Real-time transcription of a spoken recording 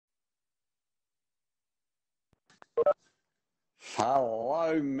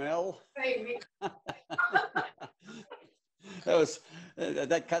Hello, Mel. Hey,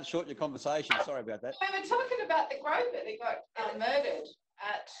 That cut short your conversation. Sorry about that. we were talking about the groper that got murdered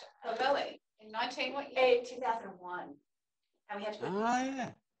at Pavey in 2001, and we had to. Oh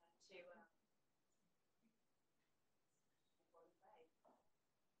yeah.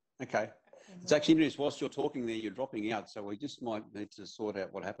 Okay. It's actually interesting. Whilst you're talking there, you're dropping out, so we just might need to sort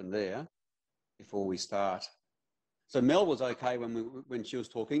out what happened there before we start. So Mel was okay when she was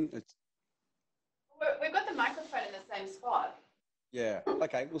talking. We've got the microphone in the same spot. Yeah.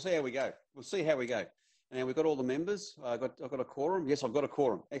 Okay. We'll see how we go. And we've got all the members. I've got a quorum. Yes, I've got a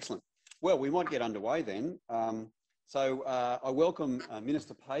quorum. Excellent. Well, we might get underway then. I welcome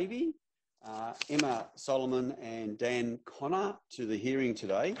Minister Pavey, Emma Solomon and Dan Connor to the hearing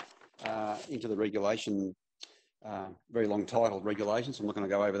today into the regulation, very long titled regulation, so I'm not going to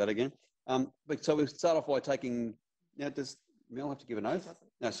go over that again. So we'll start off by taking, now does Mel have to give an oath?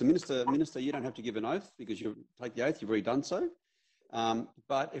 No, so Minister, you don't have to give an oath because you take the oath, you've already done so.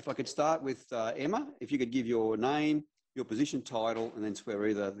 But if I could start with Emma, if you could give your name, your position, title, and then swear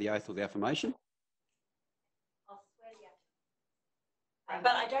either the oath or the affirmation. I'll swear the affirmation.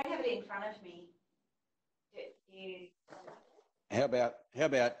 But I don't have it in front of me. How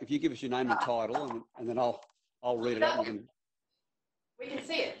about if you give us your name and title, and then I'll read it out. We can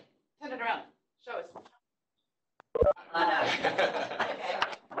see it. Turn it around. Show us. I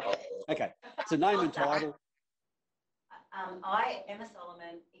know. Okay. So name and title. I, Emma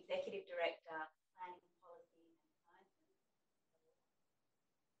Solomon, Executive Director, Planning, Policy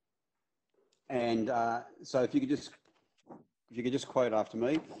and Science. And so if you could just quote after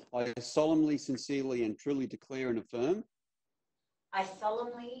me. I solemnly, sincerely, and truly declare and affirm. I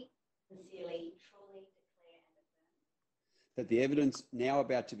solemnly, sincerely, truly declare and affirm. That the evidence now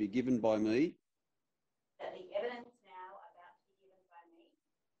about to be given by me. That the evidence now about to be given by me.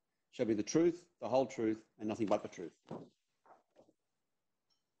 Shall be the truth, the whole truth, and nothing but the truth.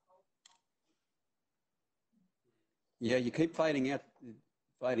 Yeah, you keep fading out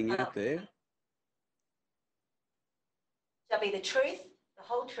there. Shall be the truth, the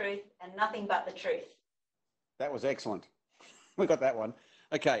whole truth, and nothing but the truth. That was excellent. We got that one.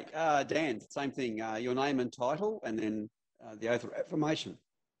 Okay, Dan, same thing. Your name and title, and then the oath of affirmation.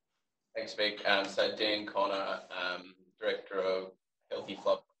 Thanks, Vic. So Dan Connor, Director of Healthy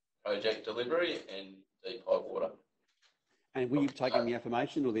Flood Project Delivery in Deep High Water. And were you taking the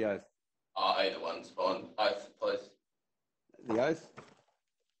affirmation or the oath? Either one's fine. Oath, please. The oath.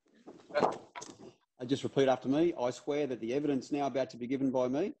 Just repeat after me. I swear that the evidence now about to be given by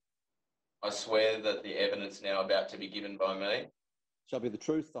me. I swear that the evidence now about to be given by me. Shall be the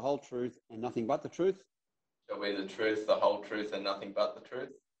truth, the whole truth, and nothing but the truth. Shall be the truth, the whole truth, and nothing but the truth.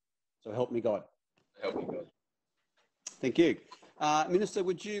 So help me God. Help me God. Thank you. Minister,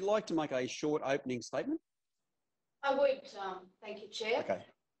 would you like to make a short opening statement? I would. Thank you, Chair. Okay.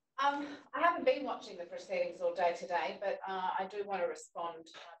 I haven't been watching the proceedings all day today, but I do want to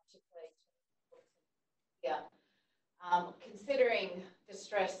respond particularly to here. Considering the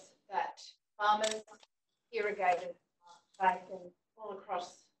stress that farmers, irrigators are facing all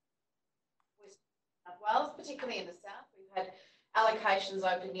across West New South Wales, particularly in the south. We've had allocations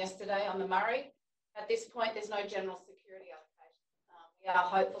open yesterday on the Murray. At this point, there's no general security allocation. We are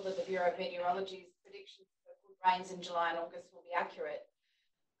hopeful that the Bureau of Meteorology's predictions for good rains in July and August will be accurate.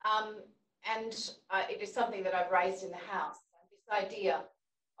 It is something that I've raised in the House. And this idea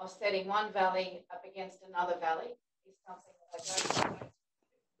of setting one valley up against another valley is something that I don't know.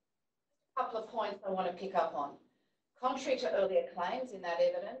 A couple of points I want to pick up on. Contrary to earlier claims in that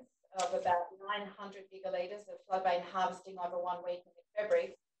evidence of about 900 gigalitres of floodplain harvesting over 1 week in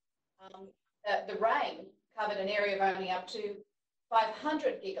February, the rain covered an area of only up to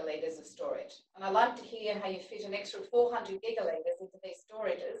 500 gigalitres of storage. And I'd like to hear how you fit an extra 400 gigalitres into these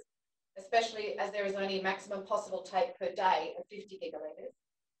storages, especially as there is only a maximum possible take per day of 50 gigalitres.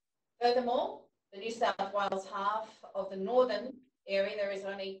 Furthermore, the New South Wales half of the northern area, there is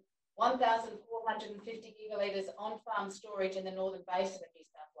only 1,450 gigalitres on-farm storage in the northern basin of New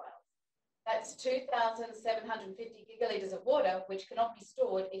South Wales. That's 2,750 gigalitres of water which cannot be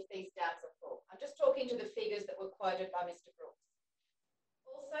stored if these dams are full. I'm just talking to the figures that were quoted by Mr. Brooks.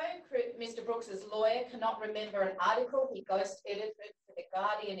 Also, Mr. Brooks's lawyer cannot remember an article he ghost edited for The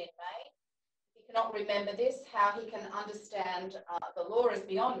Guardian in May. He cannot remember this. How he can understand the law is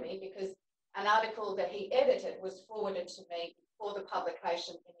beyond me, because an article that he edited was forwarded to me before the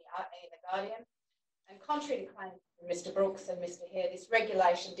publication in the Guardian. And contrary to claims from Mr. Brooks and Mr. Hare, this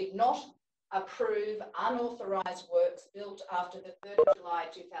regulation did not approve unauthorised works built after the 3rd of July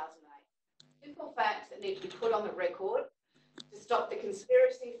 2008. simple facts that need to be put on the record to stop the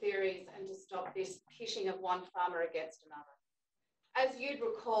conspiracy theories and to stop this pitting of one farmer against another. As you'd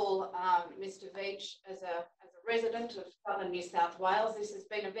recall, Mr. Veach, as a resident of southern New South Wales, this has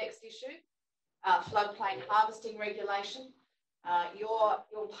been a vexed issue. Floodplain harvesting regulation.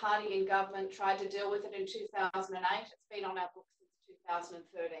 Your party in government tried to deal with it in 2008. It's been on our books since 2013,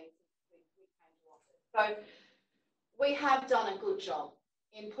 since we came to office. So we have done a good job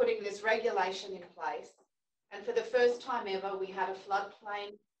in putting this regulation in place. And for the first time ever, we had a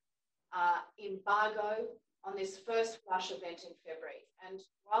floodplain embargo on this first flush event in February. And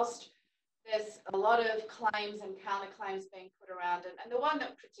whilst there's a lot of claims and counterclaims being put around, and the one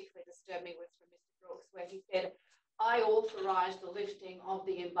that particularly disturbed me was from Mr. Brooks, where he said, I authorised the lifting of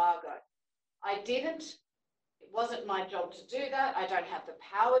the embargo. I didn't. It wasn't my job to do that. I don't have the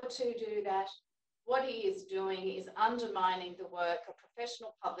power to do that. What he is doing is undermining the work of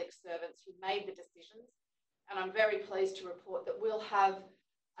professional public servants who made the decisions. And I'm very pleased to report that we'll have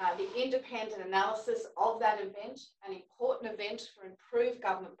the independent analysis of that event, an important event for improved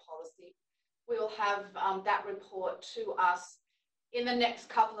government policy. We will have that report to us in the next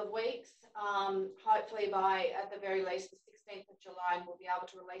couple of weeks, hopefully by, at the very least, the 16th of July, and we'll be able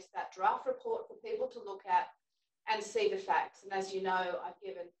to release that draft report for people to look at and see the facts. And as you know, I've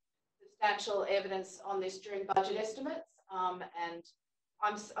given substantial evidence on this during budget estimates, and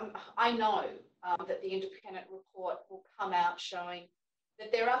I know that the independent report will come out showing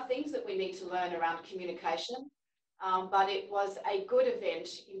that there are things that we need to learn around communication, but it was a good event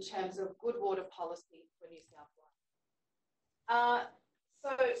in terms of good water policy for New South Wales. So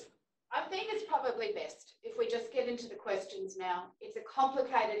I think it's probably best if we just get into the questions now. It's a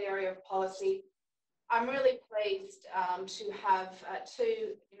complicated area of policy. I'm really pleased to have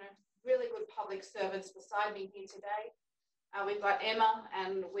two, really good public servants beside me here today. We've got Emma,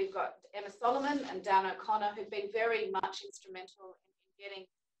 and we've got Emma Solomon and Dan O'Connor, who've been very much instrumental in getting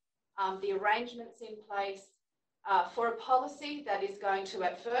the arrangements in place for a policy that is going to,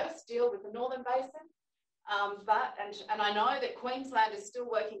 at first, deal with the Northern Basin. And I know that Queensland is still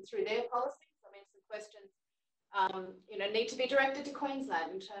working through their policies. I mean, some questions, need to be directed to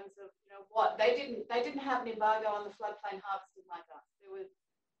Queensland in terms of, what they didn't have an embargo on the floodplain harvesting like us. There was,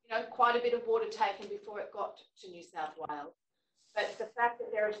 quite a bit of water taken before it got to New South Wales. But the fact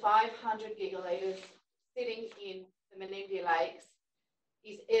that there are 500 gigalitres sitting in the Menindia lakes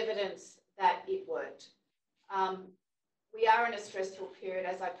is evidence that it worked. We are in a stressful period,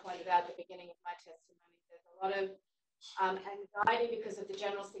 as I pointed out at the beginning of my testimony. There's a lot of anxiety because of the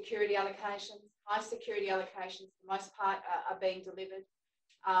general security allocations. High security allocations, for the most part, are being delivered.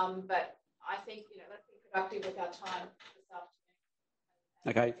 But I think, let's be productive with our time this afternoon.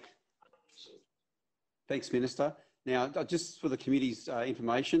 Okay. Thanks, Minister. Now, just for the committee's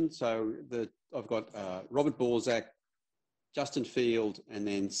information, so I've got Robert Borzak, Justin Field, and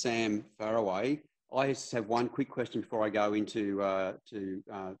then Sam Faraway. I just have one quick question before I go into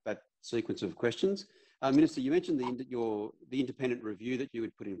that sequence of questions. Minister, you mentioned the independent review that you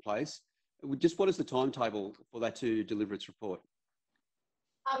would put in place. Just what is the timetable for that to deliver its report?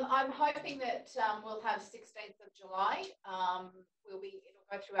 I'm hoping that we'll have 16th of July. It'll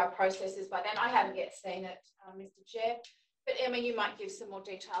go through our processes by then. I haven't yet seen it, Mr. Chair, but Emma, you might give some more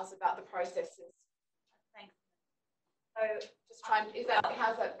details about the processes. Thanks. So just trying,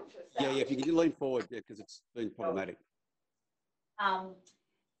 how's that? Yeah, if you could lean forward, because it's been problematic.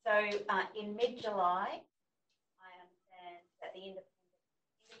 So in mid-July, I understand that the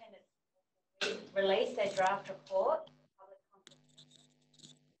independent release their draft report,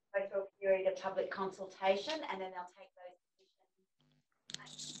 go through a period of public consultation, and then they'll take those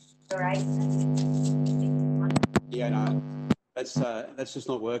positions. Yeah, no, that's just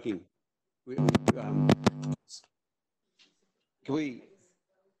not working. Can we?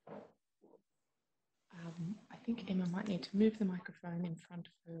 I think Emma might need to move the microphone in front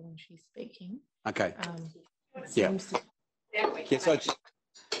of her when she's speaking. Okay. Yeah.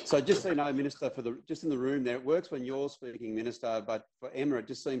 So just so you know, Minister, just in the room there, it works when you're speaking, Minister, but for Emma, it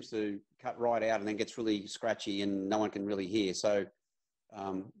just seems to cut right out and then gets really scratchy and no one can really hear. So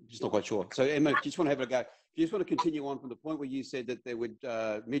just not quite sure. So Emma, just want to have a go. If you just want to continue on from the point where you said that there would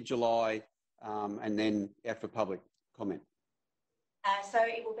mid-July and then out for public comment. So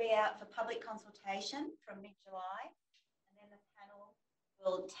it will be out for public consultation from mid-July, and then the panel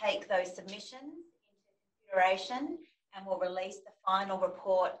will take those submissions into consideration and will release the final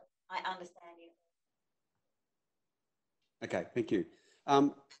report, I understand you. Okay, thank you.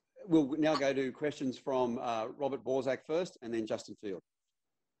 We'll now go to questions from Robert Borzak first and then Justin Field.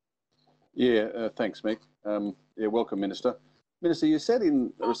 Yeah, thanks, Mick. Yeah, welcome, Minister. Minister, you said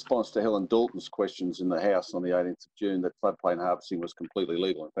in response to Helen Dalton's questions in the House on the 18th of June that floodplain harvesting was completely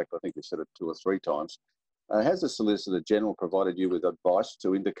legal. In fact, I think you said it 2 or 3 times. Has the Solicitor General provided you with advice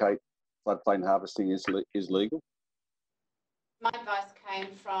to indicate floodplain harvesting is legal? My advice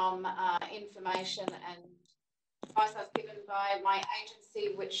came from information and advice I was given by my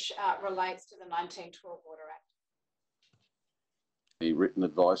agency, which relates to the 1912 Water Act. Any written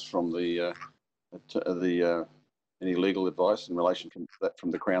advice from any legal advice in relation to that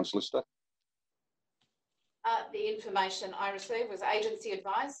from the Crown Solicitor? The information I received was agency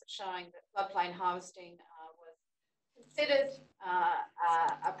advice showing that floodplain harvesting was considered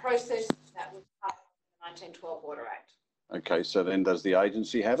a process that was part of the 1912 Water Act. Okay, so then does the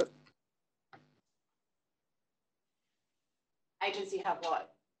agency have it? Agency have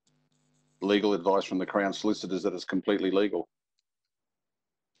what? Legal advice from the Crown Solicitors that it's completely legal.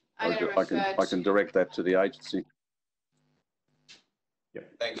 I can direct that to the agency.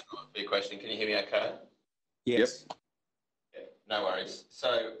 Yep. Thanks for your question. Can you hear me okay? Yes. Yep. Yeah, no worries.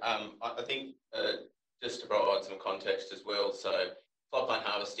 So I think just to provide some context as well, so floodplain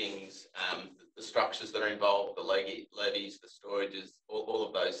harvestings, the structures that are involved, the levees, the storages, all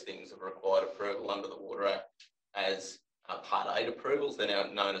of those things have required approval under the Water Act as Part 8 approvals. They're now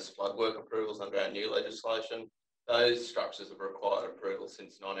known as flood work approvals under our new legislation. Those structures have required approval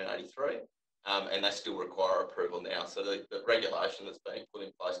since 1983, and they still require approval now. So the regulation that's being put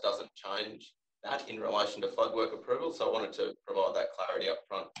in place doesn't change that in relation to flood work approval. So I wanted to provide that clarity up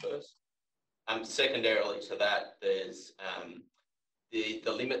front first. Secondarily to that, there's the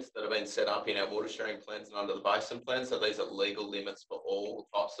limits that have been set up in our water sharing plans and under the basin plan. So these are legal limits for all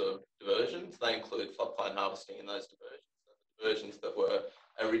types of diversions. They include floodplain harvesting in those diversions. So the diversions that were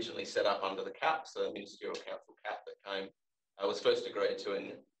originally set up under the cap, so the Ministerial Council cap that came, was first agreed to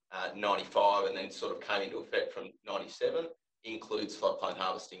in 95 and then sort of came into effect from 97, includes floodplain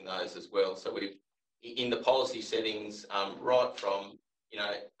harvesting those as well. So we've, in the policy settings, right from,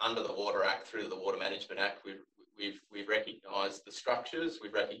 under the Water Act through to the Water Management Act, we've recognised the structures,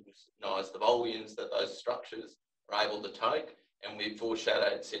 we've recognised the volumes that those structures are able to take, and we've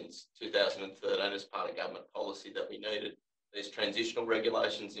foreshadowed since 2013 as part of government policy that we needed these transitional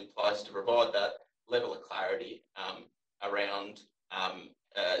regulations in place to provide that level of clarity around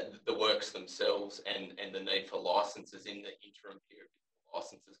the works themselves and the need for licences in the interim period before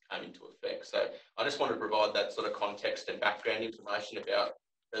licences came into effect. So I just wanted to provide that sort of context and background information about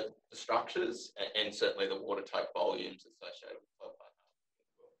the structures and certainly the water take volumes associated with floodplain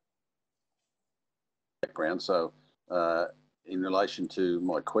harvesting. Background. So in relation to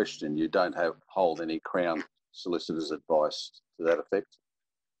my question, you don't hold any Crown Solicitor's advice to that effect?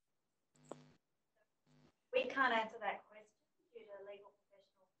 We can't answer that question due to legal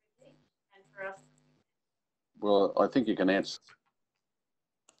professional privilege and for us. Well, I think you can answer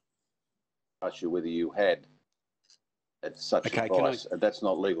you whether you had such advice. That's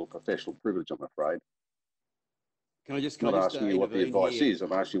not legal professional privilege, I'm afraid. Can I just I'm not asking you what the advice is.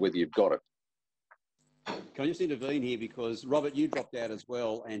 I'm asking you whether you've got it. Can I just intervene here because Robert, you dropped out as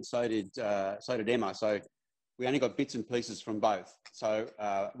well, and so did Emma. So we only got bits and pieces from both. So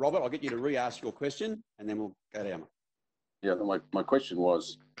Robert, I'll get you to re-ask your question, and then we'll go to Emma. Yeah, my question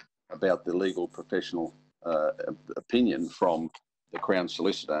was about the legal professional opinion from the Crown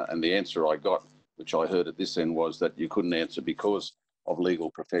Solicitor, and the answer I got, which I heard at this end, was that you couldn't answer because of legal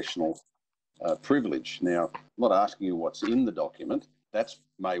professional privilege. Now, I'm not asking you what's in the document. That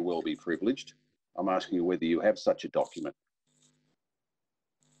may well be privileged. I'm asking you whether you have such a document.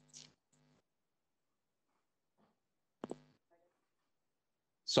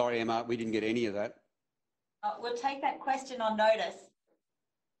 Sorry, Emma, we didn't get any of that. We'll take that question on notice.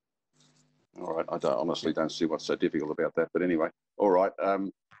 All right, I honestly don't see what's so difficult about that, but anyway, all right.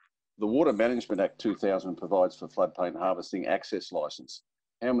 The Water Management Act 2000 provides for floodplain harvesting access licence.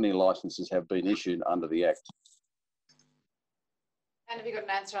 How many licences have been issued under the Act? And have you got an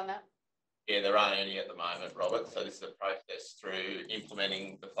answer on that? Yeah, there aren't any at the moment, Robert. So this is a process through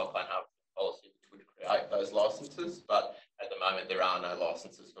implementing the floodplain harvesting policy, which would create those licences. But at the moment, there are no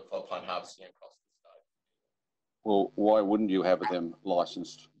licences for floodplain harvesting across the state. Well, why wouldn't you have them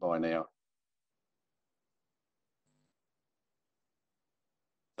licensed by now?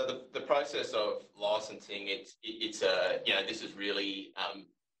 So the process of licensing, it's this is really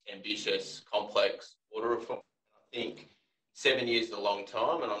ambitious, complex water reform. I think 7 years is a long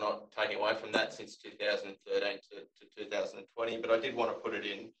time, and I'm not taking away from that since 2013 to 2020, but I did want to put it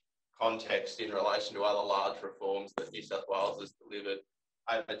in context in relation to other large reforms that New South Wales has delivered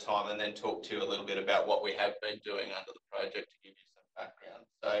over time, and then talk to you a little bit about what we have been doing under the project to give you some background.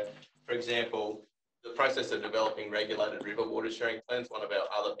 So, for example, the process of developing regulated river water sharing plans, one of our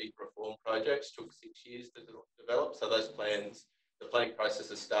other big reform projects, took 6 years to develop. So those plans, the planning process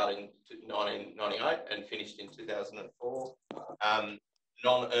is starting in 1998 and finished in 2004.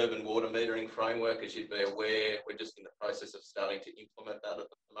 Non-urban water metering framework, as you'd be aware, we're just in the process of starting to implement that at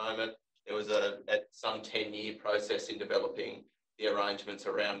the moment. There was some 10-year process in developing the arrangements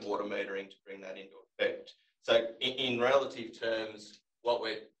around water metering to bring that into effect. So in relative terms, what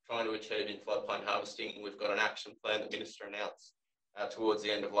we're trying to achieve in floodplain harvesting, we've got an action plan the Minister announced towards the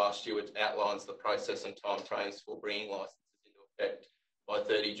end of last year, which outlines the process and timeframes for bringing licences into effect by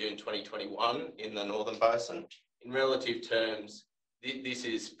 30 June 2021 in the Northern Basin. In relative terms, this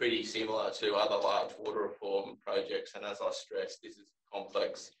is pretty similar to other large water reform projects, and as I stressed, this is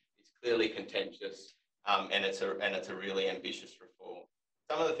complex, it's clearly contentious, and it's a really ambitious reform.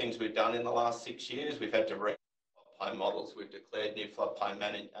 Some of the things we've done in the last 6 years, we've had to floodplain models, we've declared new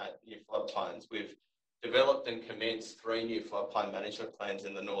floodplains, we've developed and commenced 3 new floodplain management plans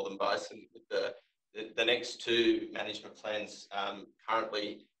in the Northern Basin, with the next 2 management plans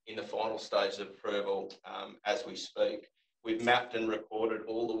currently in the final stage of approval as we speak. We've mapped and recorded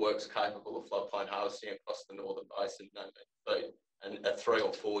all the works capable of floodplain harvesting across the Northern Basin, and a 3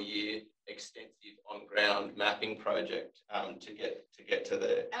 or 4 year extensive on-ground mapping project to get to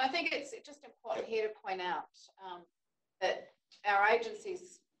there. And I think it's just important here to point out that our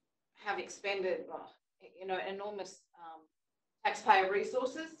agencies have expended, enormous taxpayer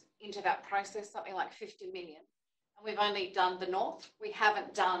resources into that process, something like 50 million. And we've only done the north. We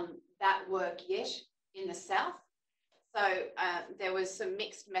haven't done that work yet in the south. So there was some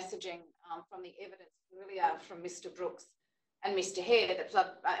mixed messaging from the evidence earlier from Mr. Brooks and Mr. Hare that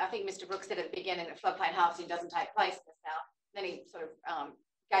I think Mr. Brooks said at the beginning that floodplain harvesting doesn't take place in the south. Then he sort of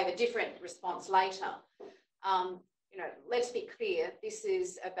gave a different response later. Let's be clear, this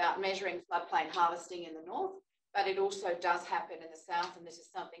is about measuring floodplain harvesting in the north, but it also does happen in the south, and this is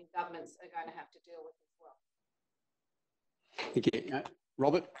something governments are going to have to deal with as well. Thank you.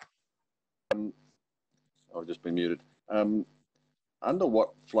 Robert? I've just been muted. Under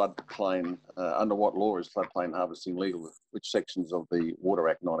what law is floodplain harvesting legal? Which sections of the Water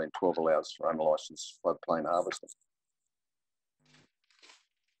Act 1912 allows for unlicensed floodplain harvesting?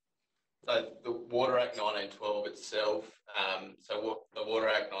 So the Water Act 1912 itself, so what the Water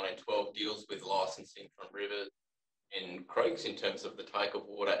Act 1912 deals with licensing from rivers and creeks in terms of the take of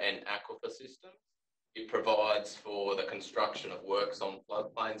water and aquifer systems. It provides for the construction of works on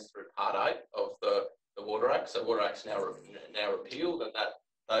floodplains through Part 8 of the Water Act. So Water Act's now repealed, and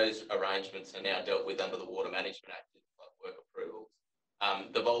those arrangements are now dealt with under the Water Management Act in flood work approvals.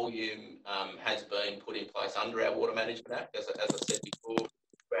 The volume has been put in place under our Water Management Act, as I said before,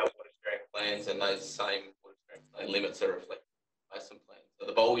 our water sharing plans, and those same water sharing plan limits are reflected in the basin plan. So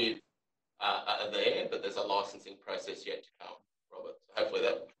the volume are there, but there's a licensing process yet to come, Robert. So hopefully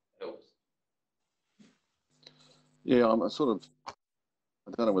that helps. Yeah, I don't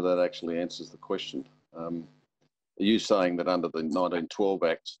know whether that actually answers the question. Are you saying that under the 1912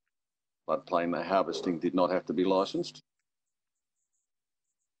 Act, floodplain harvesting did not have to be licensed?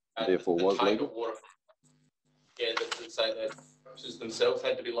 Therefore was legal? Yeah, so the structures themselves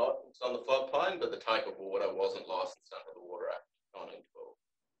had to be licensed on the floodplain, but the take of water wasn't licensed under the Water Act 1912.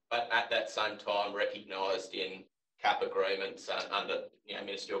 But at that same time, recognised in CAP agreements under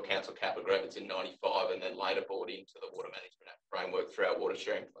Ministerial Council CAP agreements in 95, and then later brought into the Water Management Act framework through our water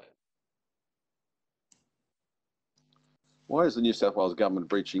sharing plan. Why is the New South Wales government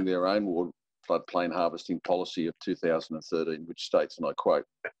breaching their own floodplain harvesting policy of 2013, which states, and I quote,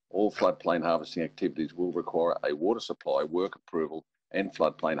 all floodplain harvesting activities will require a water supply, work approval and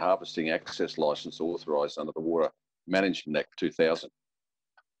floodplain harvesting access licence authorised under the Water Management Act 2000.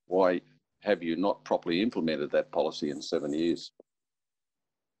 Why have you not properly implemented that policy in 7 years?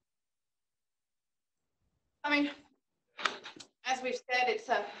 I mean, as we've said, it's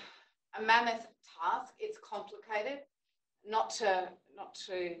a mammoth task. It's complicated. Not to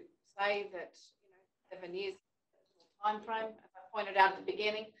say that 7 years is a time frame. As I pointed out at the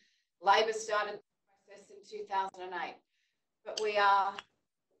beginning, Labor started the process in 2008, but we are.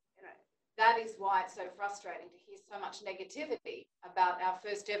 That is why it's so frustrating to hear so much negativity about our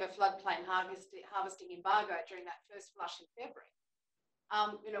first ever floodplain harvesting embargo during that first flush in February.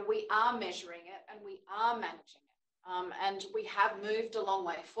 We are measuring it and we are managing it, and we have moved a long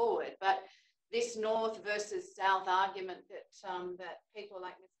way forward. But this north versus south argument that people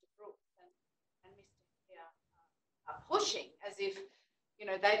like Mr. Brooks and Mr. Here are pushing, as if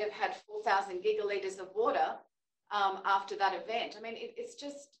they'd have had 4,000 gigalitres of water after that event. I mean, it's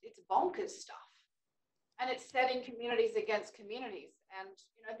bonkers stuff, and it's setting communities against communities.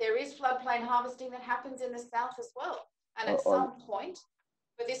 And there is floodplain harvesting that happens in the south as well. And at some point,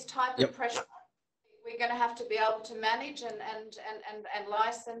 for this type of pressure, we're going to have to be able to manage and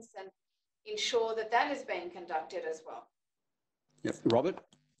license and ensure that that is being conducted as well. Yep, Robert.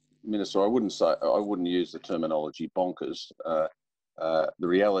 Minister, I wouldn't use the terminology bonkers. The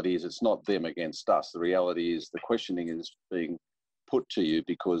reality is it's not them against us. The reality is the questioning is being put to you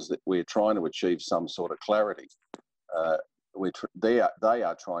because we're trying to achieve some sort of clarity. They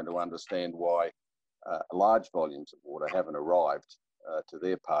are trying to understand why large volumes of water haven't arrived to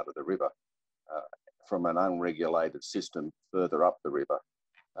their part of the river from an unregulated system further up the river.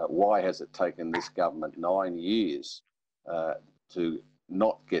 Why has it taken this government 9 years to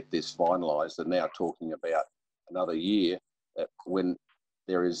not get this finalised, and now talking about another year when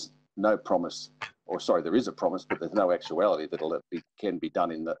there is no promise, or sorry, there is a promise, but there's no actuality that can be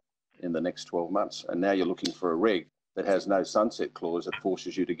done in the next 12 months. And now you're looking for a reg that has no sunset clause that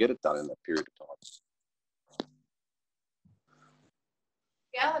forces you to get it done in that period of time.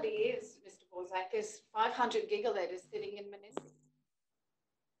 The reality is, Mr. Borzak, there's 500 gigalitres sitting in Meninse.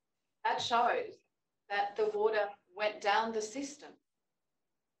 That shows that the water went down the system.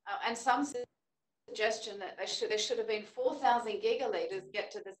 And some suggestion that there should have been 4,000 gigalitres get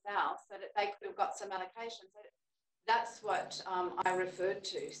to the south so that they could have got some allocation. So that's what I referred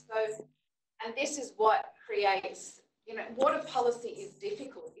to. So, and this is what creates, water policy is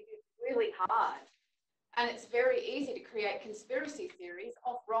difficult. It is really hard. And it's very easy to create conspiracy theories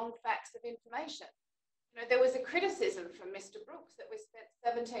off wrong facts of information. There was a criticism from Mr. Brooks that we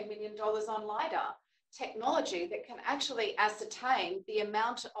spent $17 million on LIDAR technology that can actually ascertain the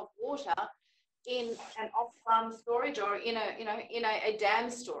amount of water in an off-farm storage or in a dam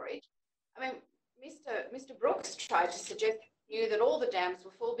storage. I mean, Mr. Brooks tried to suggest he knew that all the dams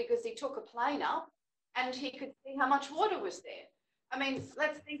were full because he took a plane up and he could see how much water was there. I mean,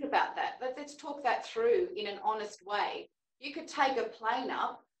 let's think about that. Let's talk that through in an honest way. You could take a plane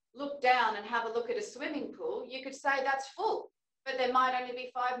up, look down and have a look at a swimming pool. You could say that's full, but there might only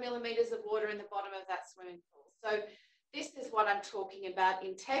be 5 millimetres of water in the bottom of that swimming pool. So this is what I'm talking about,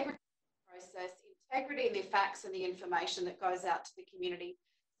 integrity process, integrity in the facts and the information that goes out to the community,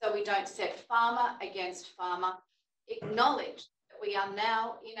 so we don't set farmer against farmer. Acknowledge that we are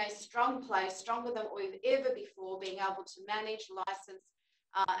now in a strong place, stronger than we've ever before, being able to manage, license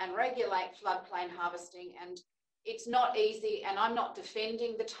and regulate floodplain harvesting. And it's not easy, and I'm not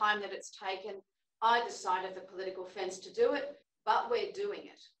defending the time that it's taken either side of the political fence to do it, but we're doing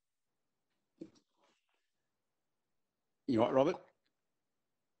it. You right, Robert?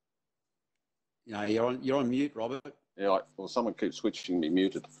 You're on mute, Robert. Yeah, well, someone keeps switching me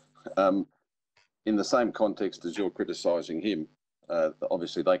muted. In the same context as you're criticising him,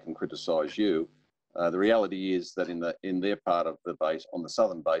 obviously they can criticise you. The reality is that in their part of the base, on the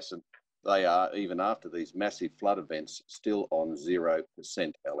southern basin, they are, even after these massive flood events, still on 0%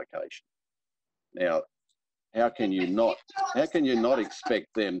 allocation. Now, how can you not expect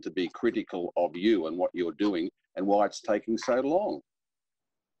them to be critical of you and what you're doing and why it's taking so long?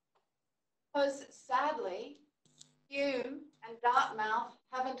 Because sadly, Hume and Dartmouth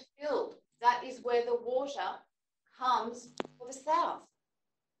haven't filled. That is where the water comes for the south.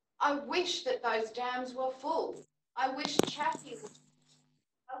 I wish that those dams were full. I wish Chaffey was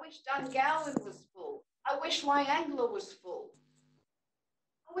full. I wish Dungowan was full. I wish Wyangla was full.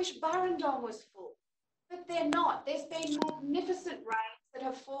 I wish Burrendong was full. But they're not. There's been magnificent rains that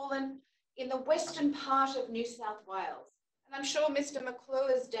have fallen in the western part of New South Wales. And I'm sure Mr.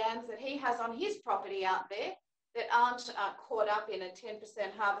 McClure's dams that he has on his property out there that aren't caught up in a 10%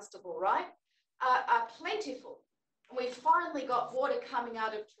 harvestable right are plentiful. And we've finally got water coming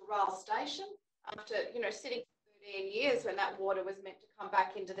out of Tooral Station after, sitting for 13 years when that water was meant to come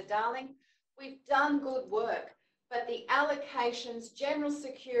back into the Darling. We've done good work, but the allocations, general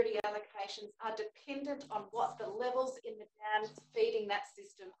security allocations, are dependent on what the levels in the dams feeding that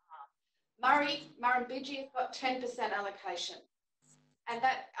system are. Murrumbidgee has got 10% allocation. And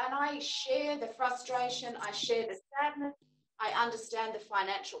I share the frustration, I share the sadness, I understand the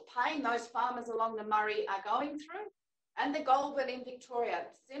financial pain those farmers along the Murray are going through, and the Goulburn in Victoria,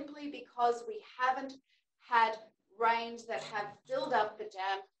 simply because we haven't had rains that have filled up the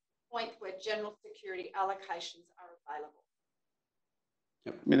dam to the point where general security allocations are available.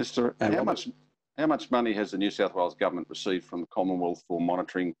 Yep. Minister, how much money has the New South Wales government received from the Commonwealth for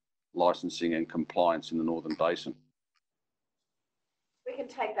monitoring, licensing and compliance in the Northern Basin? We can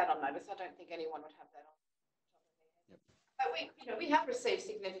take that on notice. I don't think anyone would have that on top of their head. But we have received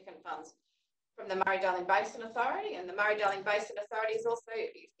significant funds from the Murray-Darling Basin Authority, and the Murray-Darling Basin Authority has also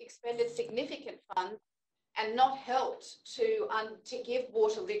expended significant funds and not helped to give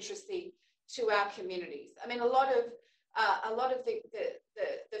water literacy to our communities. I mean, a lot of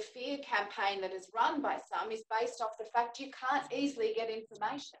the fear campaign that is run by some is based off the fact you can't easily get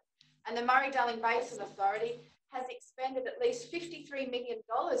information. And the Murray-Darling Basin Authority has expended at least $53 million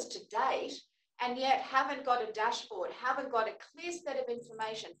to date, and yet haven't got a dashboard, haven't got a clear set of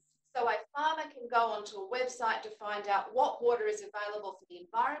information. So a farmer can go onto a website to find out what water is available for the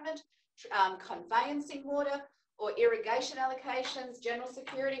environment, conveyancing water, or irrigation allocations, general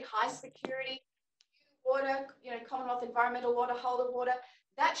security, high security, water, Commonwealth environmental water, holder water.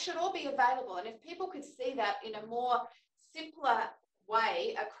 That should all be available. And if people could see that in a more simpler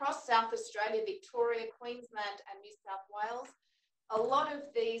way across South Australia, Victoria, Queensland and New South Wales, a lot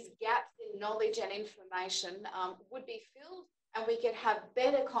of these gaps in knowledge and information would be filled, and we could have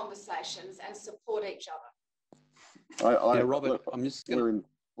better conversations and support each other. Yeah, Robert, look, I'm just going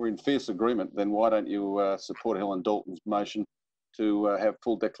we're in fierce agreement. Then why don't you support Helen Dalton's motion to have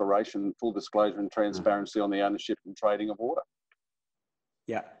full declaration, full disclosure and transparency on the ownership and trading of water?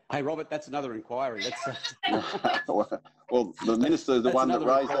 Yeah. Hey, Robert, that's another inquiry. Well, the minister is the one that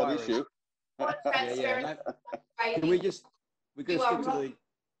raised inquiry. that issue. Can we just, we're going to stick to the...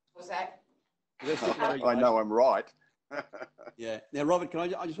 Was that? I know I'm right. Yeah. Now, Robert, I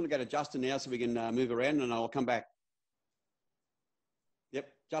just want to go to Justin now so we can move around, and I'll come back. Yep,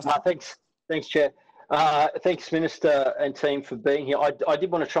 Justin. Thanks, Chair. Thanks, Minister and team, for being here. I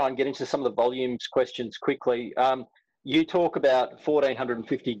did want to try and get into some of the volumes questions quickly. You talk about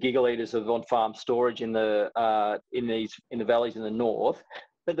 1,450 gigalitres of on-farm storage in the valleys in the north,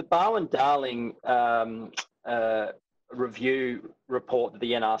 but the Barwon-Darling review report that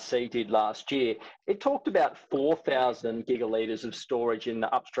the NRC did last year, it talked about 4,000 gigalitres of storage in the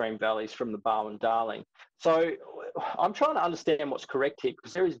upstream valleys from the Barwon-Darling. So I'm trying to understand what's correct here,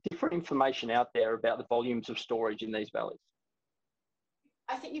 because there is different information out there about the volumes of storage in these valleys.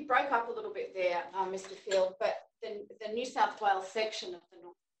 I think you broke up a little bit there, Mr. Field, but the New South Wales section of the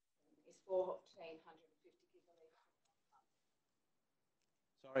north is 1,450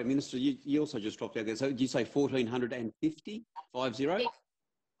 gigalitres. Sorry, Minister, you also just dropped out there. So did you say 1,450? 50? On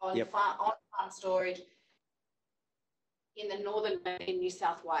farm storage in the northern in New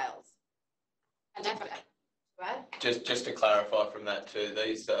South Wales. And that's right. Just to clarify from that too,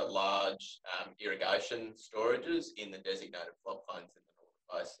 these are large irrigation storages in the designated floodplains in the Northern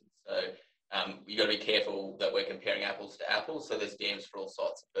Basin. So you've got to be careful that we're comparing apples to apples. So there's dams for all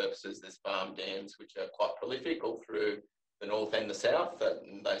sorts of purposes. There's farm dams, which are quite prolific all through the north and the south.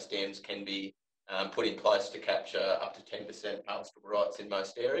 Those dams can be put in place to capture up to 10% pastoral rights in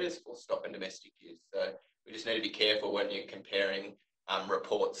most areas for stock and domestic use. So we just need to be careful when you're comparing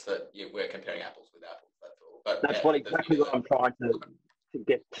reports that we're comparing apples with apples. That's all. But that's exactly what I'm trying to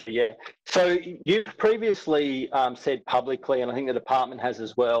get to. Yeah. So you've previously said publicly, and I think the department has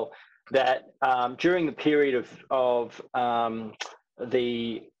as well, that during the period of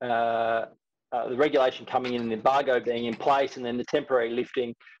the regulation coming in and the embargo being in place, and then the temporary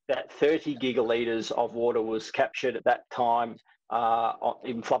lifting, that 30 gigalitres of water was captured at that time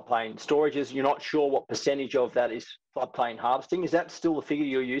in floodplain storages. You're not sure what percentage of that is floodplain harvesting. Is that still the figure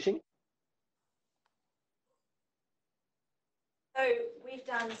you're using? So we've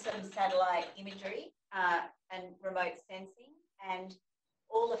done some satellite imagery and remote sensing, and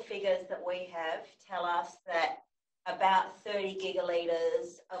all the figures that we have tell us that about 30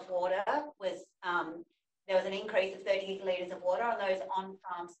 gigalitres of water was, there was an increase of 30 gigalitres of water on those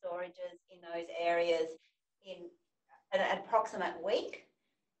on-farm storages in those areas in an approximate week.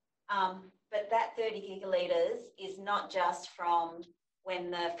 But that 30 gigalitres is not just from when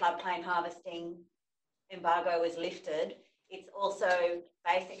the floodplain harvesting embargo was lifted, it's also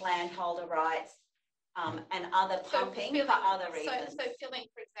basic landholder rights and other pumping for other reasons. So filling,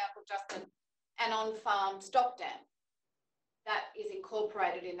 for example, Justin, an on-farm stock dam, that is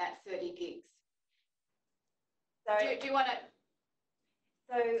incorporated in that 30 gigs. So do you want to?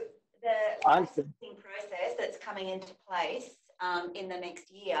 So the licensing process that's coming into place in the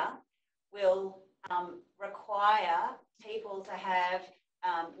next year will require people to have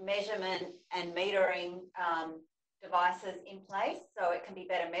measurement and metering devices in place so it can be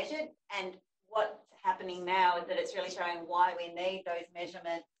better measured. And what's happening now is that it's really showing why we need those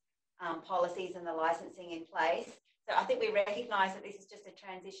measurement policies and the licensing in place. So I think we recognise that this is just a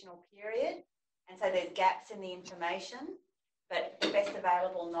transitional period, and so there's gaps in the information, but the best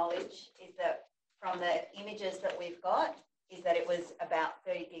available knowledge is that from the images that we've got is that it was about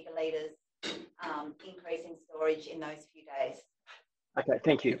 30 gigalitres increase in storage in those few days. Okay,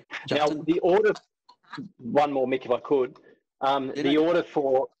 thank you. Justin? Now, the order, one more, Mick, if I could. The order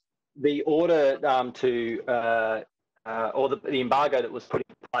for the order or the embargo that was put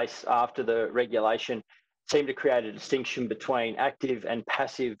in place after the regulation seemed to create a distinction between active and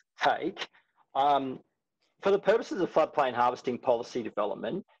passive take. For the purposes of floodplain harvesting policy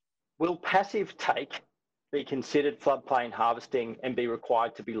development, will passive take be considered floodplain harvesting and be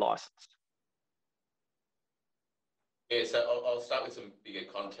required to be licensed? Yeah, so I'll start with some bigger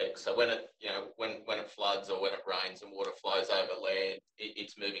context. So when it floods or when it rains and water flows over land,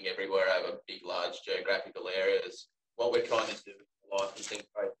 it's moving everywhere over big, large geographical areas. What we're trying to do with the licensing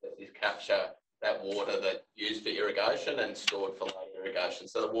process is capture that water that's used for irrigation and stored for later irrigation.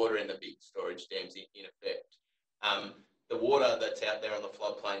 So the water in the big storage dams in effect. The water that's out there on the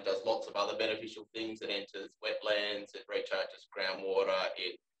floodplain does lots of other beneficial things. It enters wetlands, it recharges groundwater,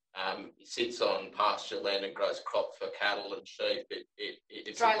 it sits on pasture land and grows crops for cattle and sheep.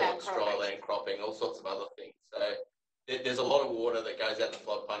 It supports dry land cropping, all sorts of other things. So there's a lot of water that goes out in the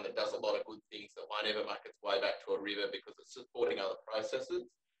floodplain that does a lot of good things that won't ever make its way back to a river because it's supporting other processes.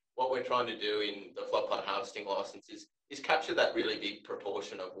 What we're trying to do in the floodplain harvesting licence is capture that really big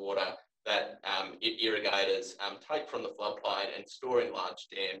proportion of water that irrigators take from the floodplain and store in large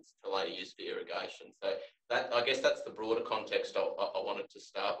dams to later use for irrigation. So that, I guess that's the broader context I wanted to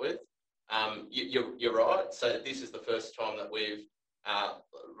start with. You're right. So this is the first time that we've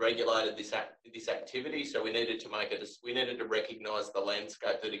regulated this activity. So we needed to recognise the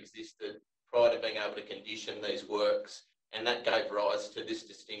landscape that existed prior to being able to condition these works, and that gave rise to this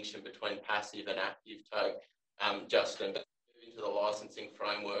distinction between passive and active take. Justin, but into the licensing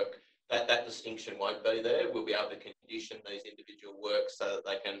framework, that distinction won't be there. We'll be able to condition these individual works so that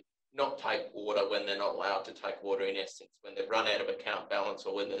they can not take water when they're not allowed to take water, in essence, when they've run out of account balance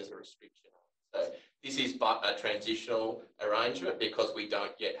or when there's a restriction. So this is but a transitional arrangement because we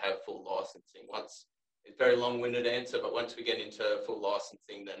don't yet have full licensing. It's a very long-winded answer, but once we get into full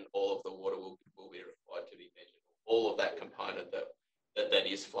licensing, then all of the water will be required to be measured. All of that component that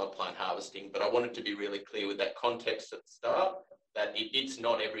is floodplain harvesting. But I wanted to be really clear with that context at the start, that it's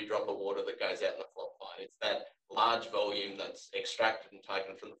not every drop of water that goes out in the floodplain. It's that large volume that's extracted and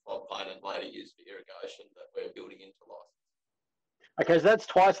taken from the floodplain and later used for irrigation that we're building into license. Okay, so that's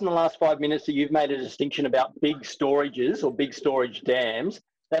twice in the last 5 minutes that you've made a distinction about big storages or big storage dams.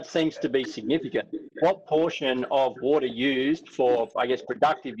 That seems to be significant. What portion of water used for, I guess,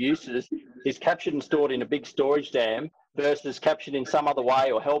 productive uses is captured and stored in a big storage dam versus captured in some other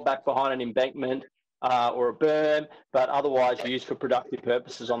way or held back behind an embankment or a berm, but otherwise used for productive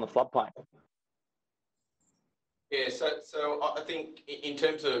purposes on the floodplain? Yeah, so I think in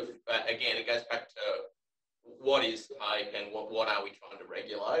terms of, again, it goes back to what is take and what are we trying to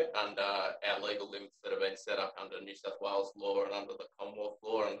regulate under our legal limits that have been set up under New South Wales law and under the Commonwealth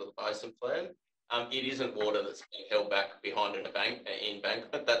law, under the Basin Plan. It isn't water that's being held back behind an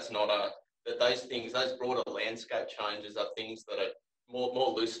embankment. That's not those things, those broader landscape changes are things that are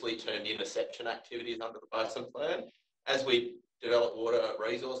more loosely termed interception activities under the Basin Plan. As we develop water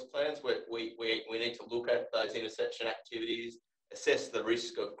resource plans, we need to look at those interception activities, assess the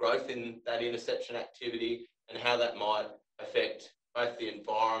risk of growth in that interception activity and how that might affect both the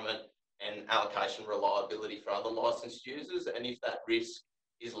environment and allocation reliability for other licensed users. And if that risk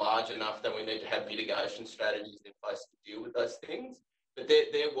is large enough, then we need to have mitigation strategies in place to deal with those things. But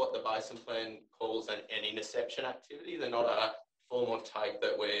they're what the Basin Plan calls an interception activity. They're not a form of take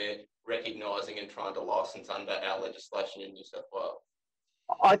that we're recognising and trying to license under our legislation in New South Wales.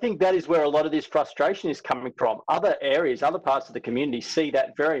 I think that is where a lot of this frustration is coming from. Other areas, other parts of the community see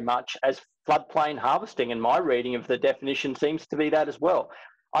that very much as floodplain harvesting, and my reading of the definition seems to be that as well.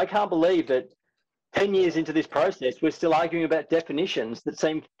 I can't believe that 10 years into this process, we're still arguing about definitions that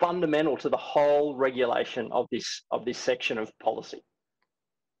seem fundamental to the whole regulation of this section of policy.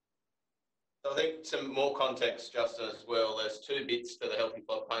 I think some more context, Justin, as well. There's two bits to the Healthy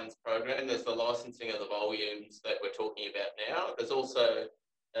Floodplains program. There's the licensing of the volumes that we're talking about now. There's also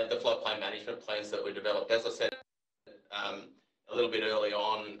the floodplain management plans that were developed. As I said a little bit early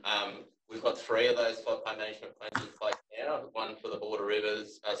on, we've got 3 of those floodplain management plans in place now. One for the border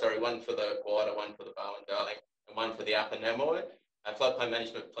rivers, one for the Quieter, one for the Barwon-Darling, and one for the Upper Namoy. A floodplain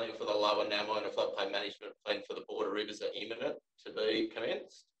management plan for the Lower Namoy and a floodplain management plan for the border rivers are imminent to be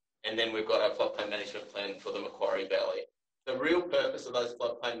commenced. And then we've got our floodplain management plan for the Macquarie Valley. The real purpose of those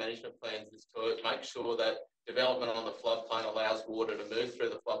floodplain management plans is to make sure that development on the floodplain allows water to move through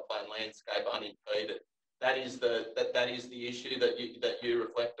the floodplain landscape unimpeded. That is the issue that you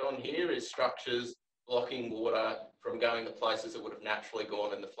reflect on here, is structures blocking water from going to places that would have naturally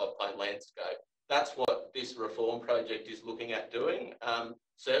gone in the floodplain landscape. that's what this reform project is looking at doing.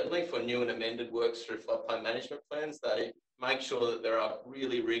 Certainly for new and amended works through floodplain management plans, they make sure that there are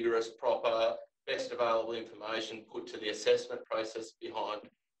really rigorous, proper, best available information put to the assessment process behind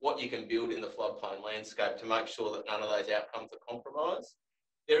what you can build in the floodplain landscape to make sure that none of those outcomes are compromised.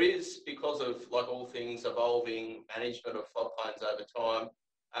 There is, because of, like all things, evolving management of floodplains over time,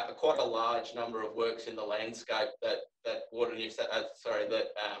 quite a large number of works in the landscape that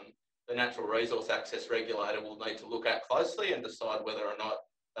the Natural Resource Access Regulator will need to look at closely and decide whether or not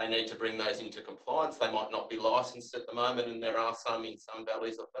they need to bring those into compliance. They might not be licensed at the moment, and there are some in some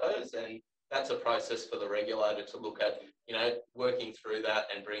valleys of those, and that's a process for the regulator to look at, you know, working through that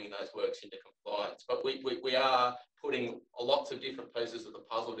and bringing those works into compliance. But we are putting lots of different pieces of the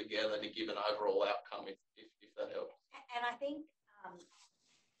puzzle together to give an overall outcome, if that helps. And I think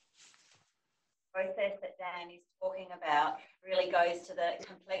process that Dan is talking about really goes to the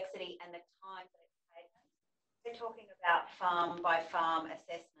complexity and the time that it's taken. We're talking about farm by farm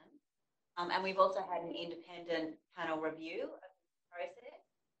assessment, and we've also had an independent panel review of the process.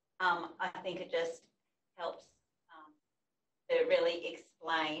 I think it just helps to really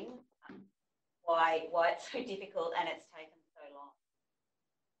explain why it's so difficult and it's taken so long.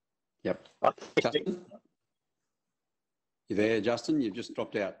 Yep. Justin? You there, Justin? You've just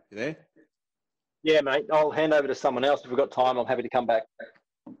dropped out. You there? Yeah, mate. I'll hand over to someone else. If we've got time, I'm happy to come back.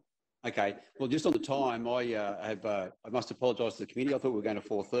 Okay. Well, just on the time, I must apologise to the committee. I thought we were going to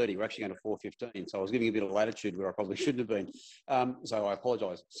 4:30. We're actually going to 4:15. So I was giving a bit of latitude where I probably shouldn't have been. So I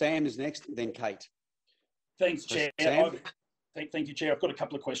apologise. Sam is next, then Kate. Thanks, Chair. Thank you, Chair. I've got a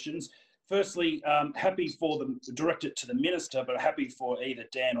couple of questions. Firstly, happy for them to direct it to the Minister, but happy for either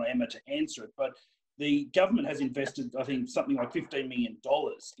Dan or Emma to answer it. But the government has invested, I think, something like $15 million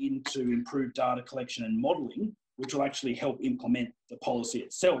into improved data collection and modelling, which will actually help implement the policy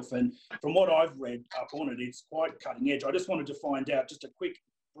itself. And from what I've read up on it, it's quite cutting edge. I just wanted to find out just a quick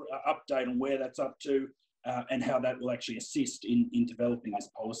update on where that's up to and how that will actually assist in developing this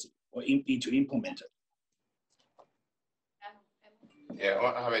policy or to implement it. Yeah,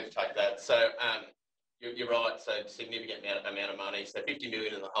 I'm happy to take that. So you're right. So significant amount of money. So 50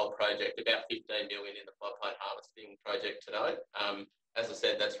 million in the whole project, about 15 million in the floodplain harvesting project today. As I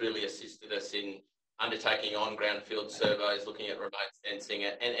said, that's really assisted us in undertaking on-ground field surveys, looking at remote sensing,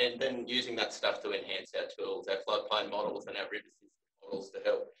 and then using that stuff to enhance our tools, our floodplain models and our river system models to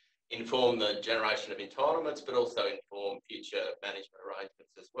help inform the generation of entitlements, but also inform future management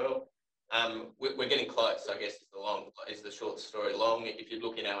arrangements as well. We're getting close, I guess, is the short story long. If you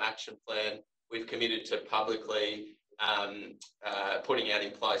look in our action plan, we've committed to publicly putting out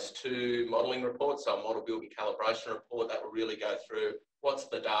in place 2 modelling reports, so a model building calibration report that will really go through what's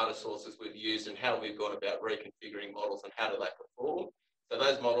the data sources we've used and how we've gone about reconfiguring models and how do they perform. So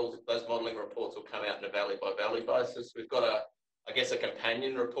those modelling reports will come out in a valley by valley basis. We've got a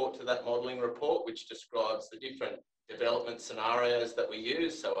companion report to that modelling report, which describes the different development scenarios that we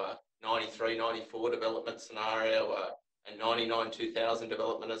use. So a 93, 94 development scenario, a 99, 2000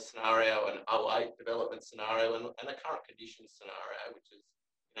 development scenario, an 08 development scenario, and a current conditions scenario, which is,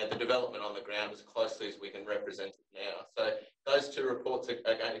 you know, the development on the ground as closely as we can represent it now. So those 2 reports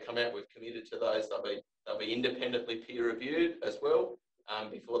are going to come out. We've committed to those. They'll be independently peer reviewed as well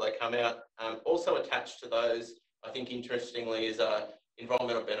before they come out. Also attached to those, I think interestingly, is a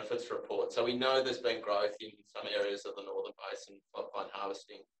environmental benefits report. So we know there's been growth in some areas of the Northern Basin floodplain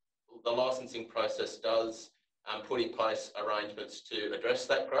harvesting. The licensing process does put in place arrangements to address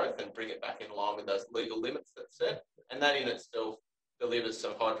that growth and bring it back in line with those legal limits that's set. And that in itself delivers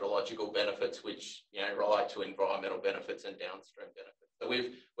some hydrological benefits which, you know, relate to environmental benefits and downstream benefits. So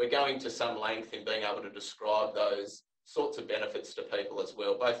we're going to some length in being able to describe those sorts of benefits to people as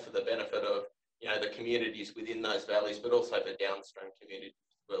well, both for the benefit of, you know, the communities within those valleys, but also for downstream communities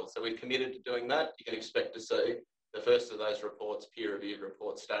as well. So we've committed to doing that. You can expect to see the first of those reports, peer-reviewed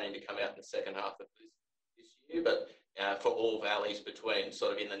reports, starting to come out in the second half of this year, but for all valleys between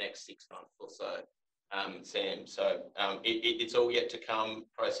sort of in the next 6 months or so, Sam. So it's all yet to come.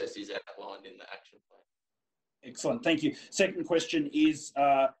 Process is outlined in the action plan. Excellent, thank you. Second question is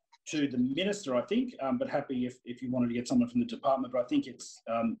to the Minister, I think, but happy if you wanted to get someone from the department, but I think it's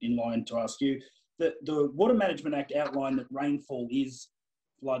in line to ask you. The Water Management Act outlined that rainfall is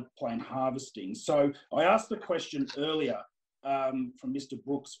floodplain harvesting. So I asked the question earlier from Mr.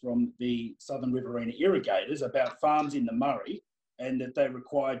 Brooks from the Southern Riverina Irrigators about farms in the Murray and that they're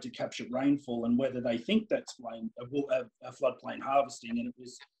required to capture rainfall and whether they think that's a floodplain harvesting. And it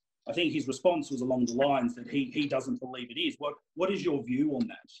was, I think his response was along the lines that he doesn't believe it is. What is your view on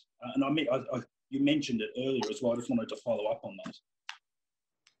that? And you mentioned it earlier as well. I just wanted to follow up on that.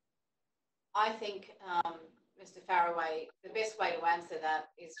 I think, Mr. Faraway, the best way to answer that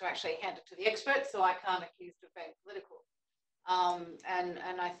is to actually hand it to the experts, so I can't accuse of being political.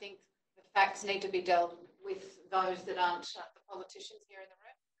 And I think the facts need to be dealt with those that aren't the politicians here in the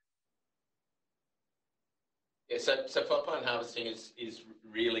room. Yeah, so floodplain harvesting is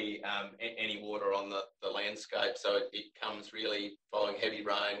really any water on the landscape. So it comes really following heavy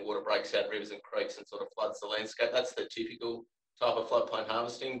rain, water breaks out rivers and creeks and sort of floods the landscape. That's the typical type of floodplain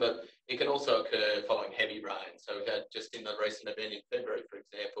harvesting, but it can also occur following heavy rain. So we had just in the recent event in February, for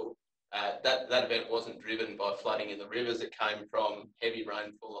example, that event wasn't driven by flooding in the rivers. It came from heavy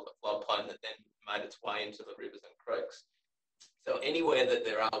rainfall on the floodplain that then made its way into the rivers and creeks. So anywhere that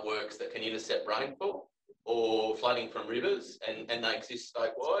there are works that can intercept rainfall or flooding from rivers and they exist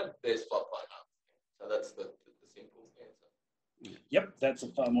statewide, there's floodplain harvesting. So that's the simple answer. Yep, that's a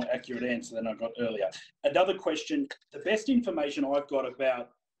far more accurate answer than I got earlier. Another question, the best information I've got about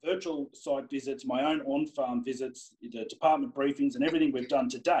virtual site visits, my own on-farm visits, the department briefings and everything we've done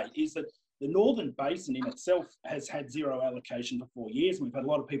to date is that the Northern Basin in itself has had zero allocation for 4 years. We've had a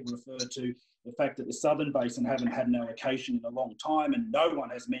lot of people refer to the fact that the Southern Basin haven't had an allocation in a long time, and no one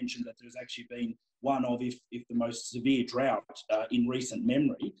has mentioned that there's actually been one of, if the most severe drought in recent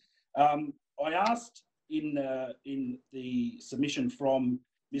memory. I asked in the submission from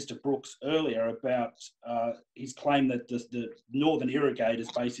Mr. Brooks earlier about his claim that the northern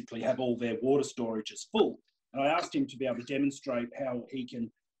irrigators basically have all their water storages full. And I asked him to be able to demonstrate how he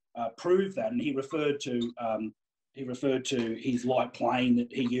can prove that. And he referred to his light plane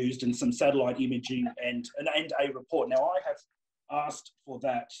that he used and some satellite imaging and a report. Now, I have asked for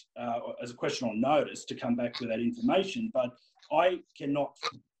that as a question on notice to come back with that information, but I cannot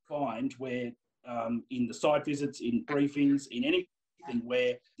find where in the site visits, in briefings, in anything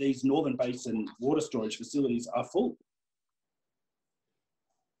where these Northern Basin water storage facilities are full.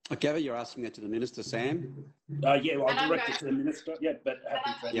 I gather you're asking that to the Minister, Sam? Yeah, well, I'll direct it to the Minister. Yeah, but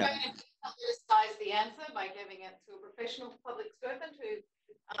happy for I'm going to publicise the answer by giving it to a professional public servant who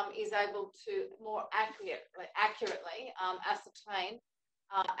is able to more accurately ascertain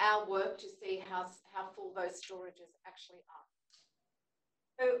our work to see how full those storages actually are.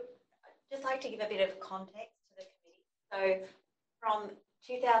 So I'd just like to give a bit of context to the committee. So from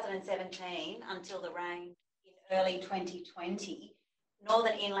 2017 until the rain in early 2020,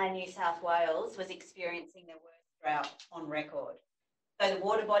 Northern Inland New South Wales was experiencing the worst drought on record. So the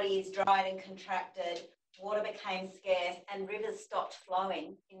water bodies dried and contracted, water became scarce and rivers stopped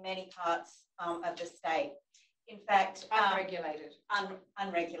flowing in many parts of the state. In fact, unregulated.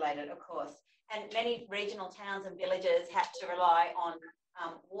 Unregulated, of course. And many regional towns and villages had to rely on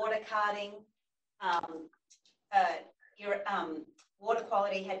water carting. Water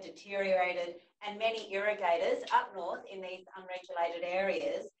quality had deteriorated, and many irrigators up north in these unregulated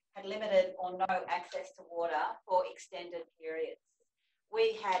areas had limited or no access to water for extended periods.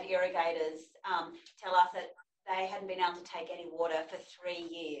 We had irrigators tell us that they hadn't been able to take any water for 3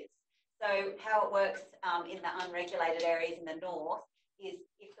 years. So how it works in the unregulated areas in the north is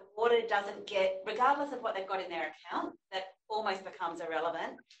if the water doesn't get, regardless of what they've got in their account, that almost becomes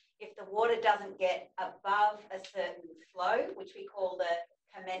irrelevant. If the water doesn't get above a certain flow, which we call the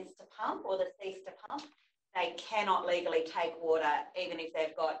commence to pump or the cease to pump, they cannot legally take water, even if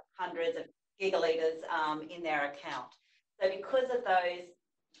they've got hundreds of gigalitres in their account. So because of those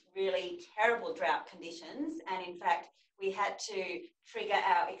really terrible drought conditions, and in fact, we had to trigger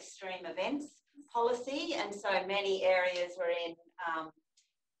our extreme events policy, and so many areas were in,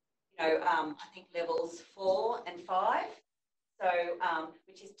 I think levels 4 and 5. So,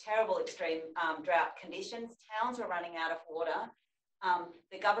 which is terrible extreme drought conditions. Towns were running out of water.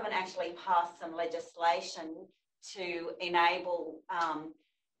 The government actually passed some legislation to enable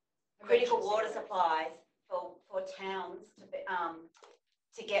critical water supplies for towns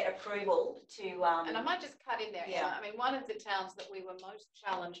to get approval to... and I might just cut in there. Yeah. I mean, one of the towns that we were most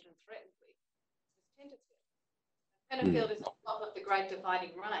challenged and threatened with was Tenterfield. Tenterfield is on top of the Great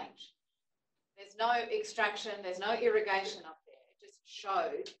Dividing Range. There's no extraction, there's no irrigation up there. It just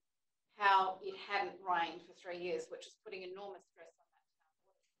showed how it hadn't rained for 3 years, which is putting enormous stress on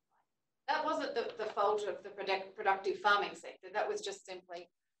that town water supply. That wasn't the fault of the productive farming sector. That was just simply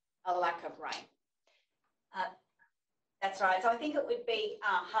a lack of rain. That's right. So I think it would be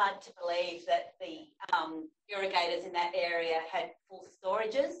hard to believe that the irrigators in that area had full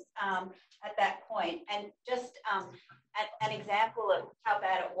storages at that point. And just an example of how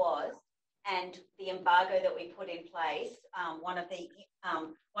bad it was and the embargo that we put in place, one of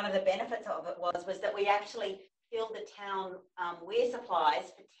the benefits of it was that we actually fill the town weir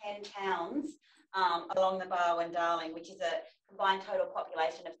supplies for 10 towns along the Barwon Darling, which is a combined total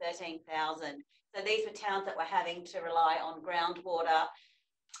population of 13,000. So these were towns that were having to rely on groundwater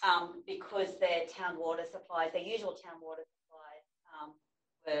because their town water supplies, their usual town water supplies,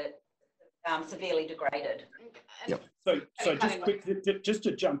 were severely degraded. Yep. So just quick, just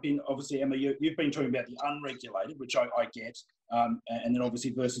to jump in, obviously, Emma, you've been talking about the unregulated, which I get, and then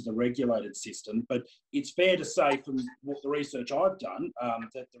obviously versus the regulated system. But it's fair to say from what the research I've done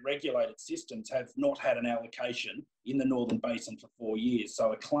that the regulated systems have not had an allocation in the Northern Basin for 4 years.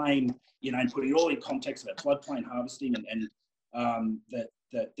 So a claim, you know, and putting it all in context about floodplain harvesting and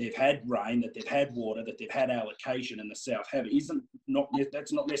that they've had rain, that they've had water, that they've had allocation, and the South have,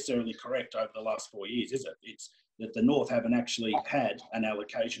 that's not necessarily correct over the last 4 years, is it? It's that the North haven't actually had an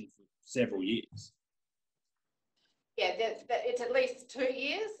allocation for several years. Yeah, it's at least 2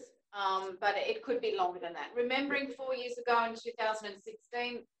 years, but it could be longer than that. Remembering 4 years ago in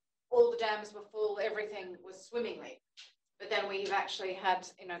 2016, all the dams were full, everything was swimmingly. But then we've actually had,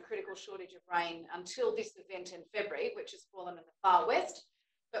 you know, critical shortage of rain until this event in February, which has fallen in the far west.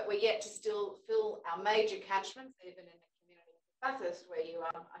 But we're yet to still fill our major catchments, even in the community of Bathurst, where you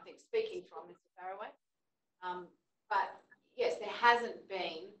are, I think, speaking from, Mr. Farraway. But yes, there hasn't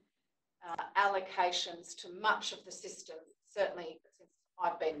been allocations to much of the system, certainly since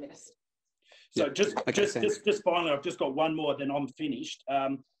I've been minister. So just finally, I've just got one more, then I'm finished.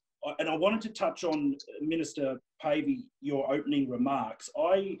 And I wanted to touch on, Minister Pavey, your opening remarks.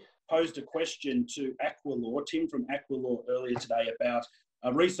 I posed a question to Aqualaw, Tim from Aqualaw, earlier today about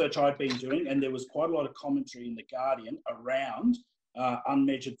research I'd been doing, and there was quite a lot of commentary in The Guardian around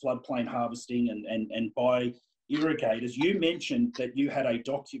unmeasured floodplain harvesting and by irrigators. You mentioned that you had a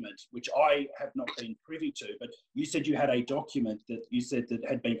document, which I have not been privy to, but you said you had a document that you said that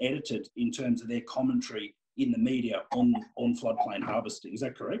had been edited in terms of their commentary in the media on floodplain harvesting. Is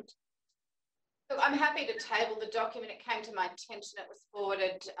that correct? Look, I'm happy to table the document. It came to my attention. It was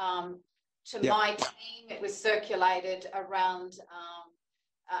forwarded to my team. It was circulated around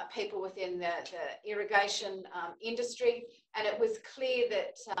people within the irrigation industry, and it was clear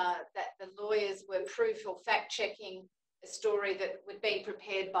that that the lawyers were proof or fact-checking a story that was being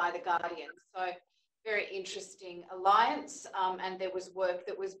prepared by The Guardian. So very interesting alliance, and there was work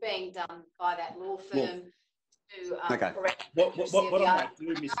that was being done by that law firm to correct. What I might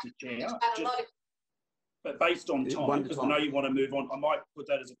do, Mr. Chair, but based on time, because I know you want to move on, I might put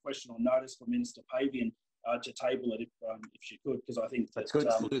that as a question on notice for Minister Pavey to table it if she could, because I think that's good.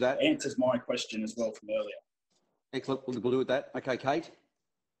 We'll do that. Answers my question as well from earlier. Excellent. We'll do that. Okay, Kate.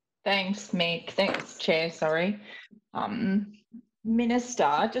 Thanks, Mick. Thanks, Chair. Sorry.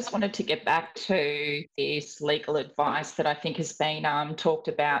 Minister, just wanted to get back to this legal advice that I think has been talked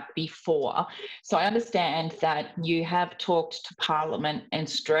about before. So I understand that you have talked to Parliament and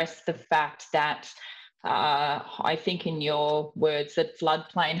stressed the fact that I think in your words that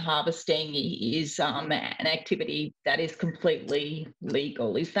floodplain harvesting is an activity that is completely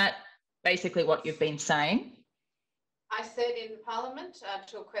legal. Is that basically what you've been saying? I said in Parliament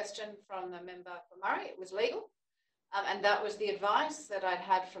to a question from the member for Murray, it was legal. And that was the advice that I'd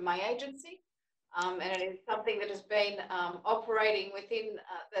had from my agency. And it is something that has been operating within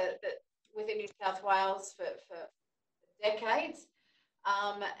within New South Wales for decades.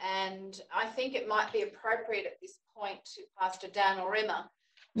 And I think it might be appropriate at this point to Pastor Dan or Emma.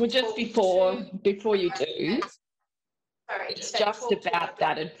 Well, just before you do, sorry, it's just about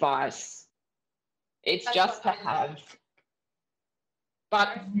that advice. It's That's just to have.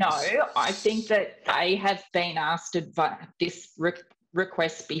 But no, I think that they have been asked this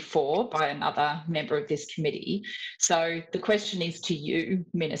request before by another member of this committee. So the question is to you,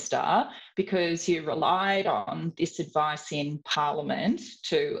 Minister, because you relied on this advice in Parliament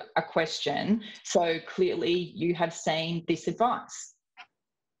to a question. So clearly you have seen this advice.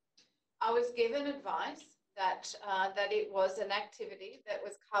 I was given advice that that it was an activity that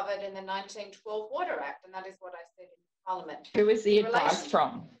was covered in the 1912 Water Act, and that is what I said in Parliament. Who is the advice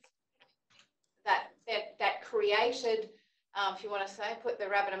from? That created, if you want to say, put the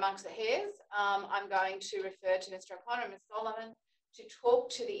rabbit amongst the hairs. I'm going to refer to Mr. O'Connor and Ms. Solomon to talk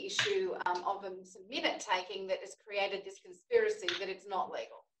to the issue of some minute taking that has created this conspiracy that it's not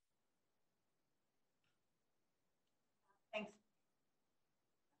legal. Thanks.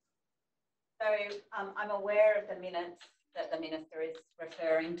 So I'm aware of the minutes that the Minister is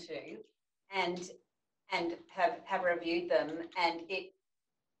referring to, and have reviewed them, and it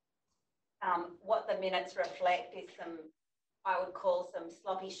what the minutes reflect is some, I would call some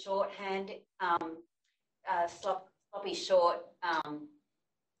sloppy shorthand,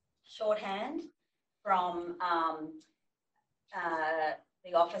 shorthand, from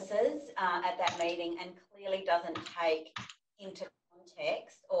the officers at that meeting, and clearly doesn't take into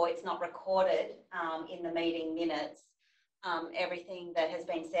context, or it's not recorded in the meeting minutes, everything that has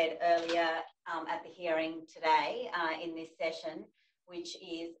been said earlier at the hearing today in this session, which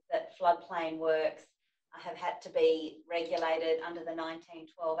is that floodplain works have had to be regulated under the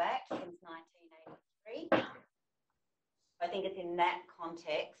 1912 Act since 1983. I think it's in that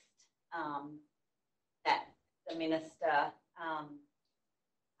context that the Minister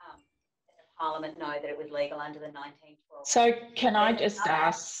Parliament know that it was legal under the 1912 Act. So can I just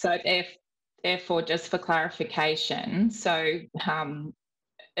ask, so therefore, just for clarification, so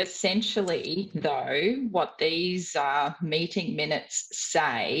essentially, though, what these meeting minutes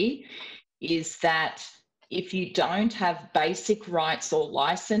say is that if you don't have basic rights or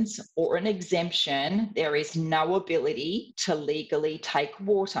license or an exemption, there is no ability to legally take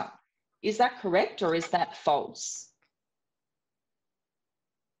water. Is that correct, or is that false?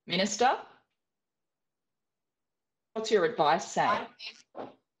 Minister? What's your advice saying?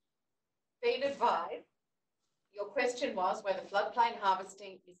 Been advised. Your question was whether floodplain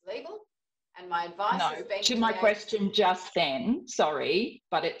harvesting is legal, and my advice has been to my question just then, sorry,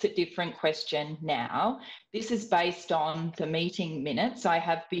 but it's a different question now. This is based on the meeting minutes I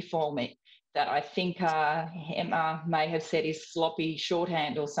have before me that I think Emma may have said is sloppy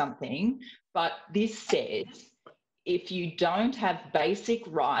shorthand or something, but this says if you don't have basic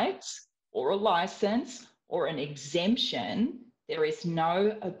rights or a license or an exemption, there is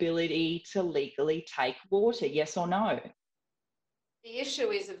no ability to legally take water, yes or no? The issue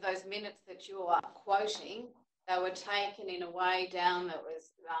is of those minutes that you are quoting, they were taken in a way down that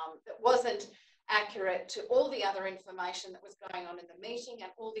wasn't accurate to all the other information that was going on in the meeting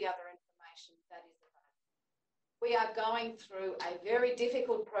and all the other information that is available. We are going through a very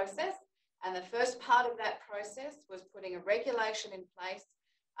difficult process, and the first part of that process was putting a regulation in place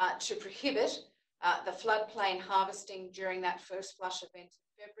to prohibit the floodplain harvesting during that first flush event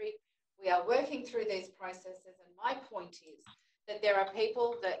in February. We are working through these processes, and my point is that there are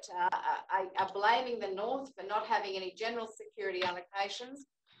people that are blaming the North for not having any general security allocations,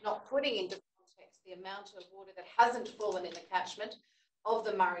 not putting into context the amount of water that hasn't fallen in the catchment of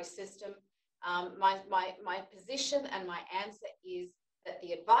the Murray system. My position and my answer is that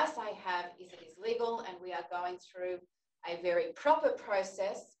the advice I have is it is legal, and we are going through a very proper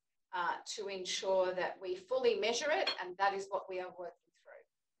process to ensure that we fully measure it, and that is what we are working through.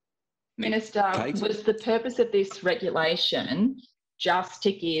 Minister, was the purpose of this regulation just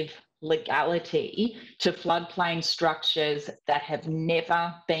to give legality to floodplain structures that have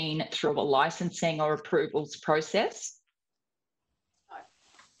never been through a licensing or approvals process?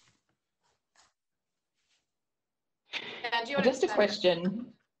 No. Just a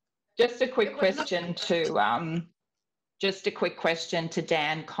quick question to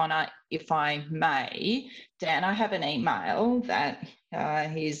Dan Connor, if I may. Dan, I have an email that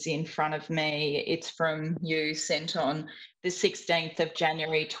is in front of me. It's from you, sent on the 16th of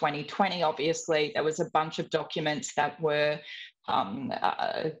January 2020. Obviously, there was a bunch of documents that were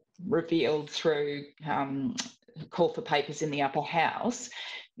revealed through call for papers in the upper house.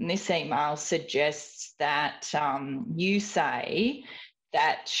 And this email suggests that you say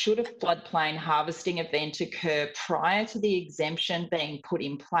that should a floodplain harvesting event occur prior to the exemption being put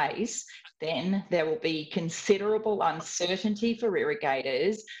in place, then there will be considerable uncertainty for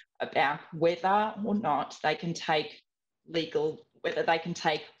irrigators about whether or not they can whether they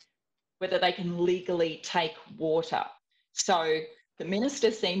can legally take water. So the minister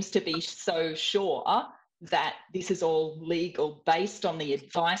seems to be so sure that this is all legal based on the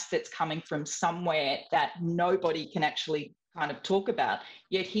advice that's coming from somewhere that nobody can actually kind of talk about.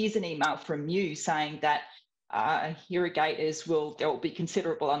 Yet here's an email from you saying that irrigators there will be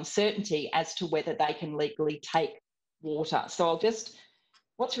considerable uncertainty as to whether they can legally take water. So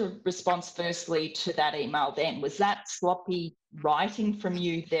what's your response firstly to that email then? Was that sloppy writing from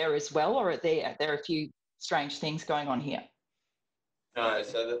you there as well, or are there a few strange things going on here? No,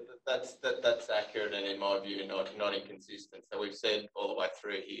 so that's accurate, and in my view, not inconsistent. So we've said all the way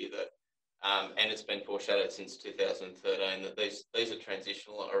through here that, and it's been foreshadowed since 2013, that these are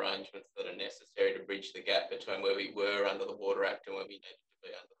transitional arrangements that are necessary to bridge the gap between where we were under the Water Act and where we needed to be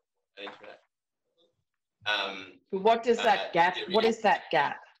under the Water Act. What does that gap? What is that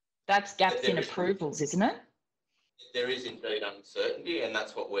gap? That's gaps in approvals, isn't it? There is indeed uncertainty, and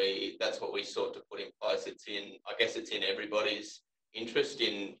that's what we sought to put in place. I guess it's in everybody's interest,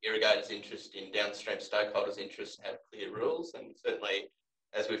 in irrigators' interest, in downstream stakeholders' interest to have clear rules. And certainly,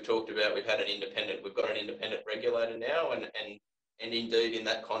 as we've talked about, we've got an independent regulator now, and indeed in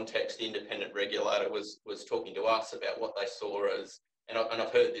that context, the independent regulator was talking to us about what they saw as, and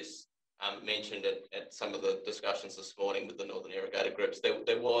I've heard this mentioned at some of the discussions this morning with the Northern Irrigator groups.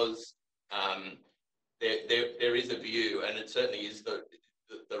 There was there is a view, and it certainly is the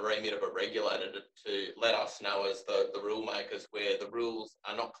remit of a regulator to let us know as the rule makers where the rules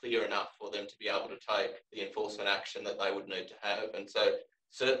are not clear enough for them to be able to take the enforcement action that they would need to have. And so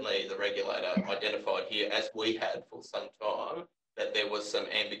certainly the regulator identified here, as we had for some time, that there was some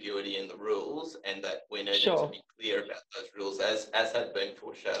ambiguity in the rules and that we needed to be clear about those rules as had been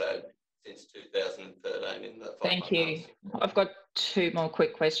foreshadowed since 2013 in the Thank you. I've got two more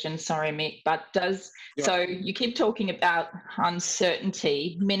quick questions. Sorry, Mick, but so you keep talking about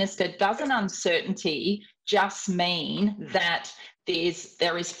uncertainty. Minister, doesn't uncertainty just mean that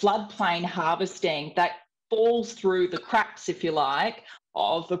there is floodplain harvesting that falls through the cracks, if you like,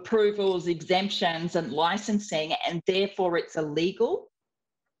 of approvals, exemptions and licensing, and therefore it's illegal?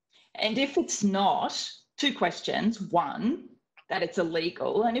 And if it's not, two questions. One, that it's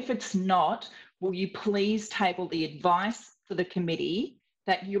illegal, and if it's not, will you please table the advice for the committee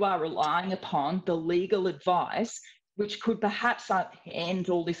that you are relying upon, the legal advice, which could perhaps end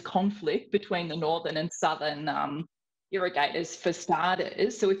all this conflict between the northern and southern irrigators for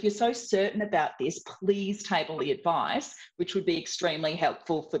starters? So if you're so certain about this, please table the advice, which would be extremely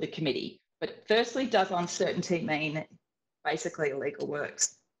helpful for the committee. But firstly, does uncertainty mean basically illegal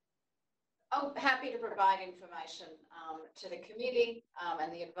works? I'm happy to provide information to the committee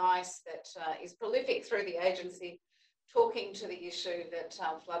and the advice that is prolific through the agency, talking to the issue that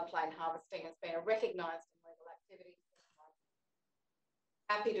floodplain harvesting has been a recognised and legal activity.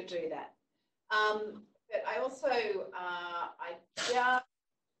 Happy to do that. But I also, I just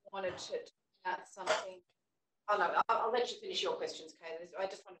wanted to add something. Oh no, I'll let you finish your questions, Kate. I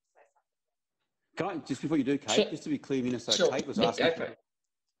just wanted to say something. Can I, just before you do, Kate, Sure. just to be clear, Minister, Sure. Kate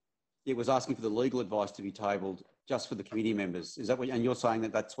was asking for the legal advice to be tabled just for the committee members. Is that what, and you're saying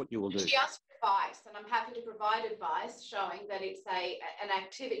that that's what you will do? She asked for advice, and I'm happy to provide advice showing that it's an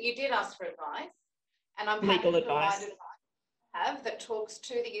activity. You did ask for advice, and I'm happy to provide advice that talks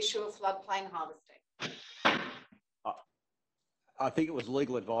to the issue of floodplain harvesting. I think it was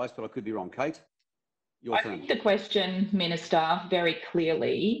legal advice, but I could be wrong. Kate, your turn. I think the question, Minister, very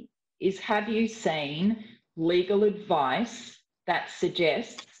clearly is, have you seen legal advice that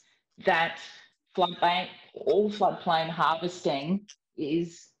suggests that all floodplain harvesting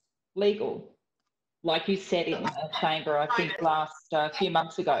is legal, like you said in the chamber, I think last few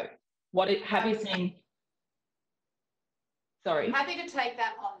months ago? Have you seen? Sorry. I'm happy to take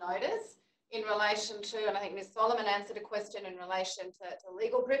that on notice in relation to, and I think Ms. Solomon answered a question in relation to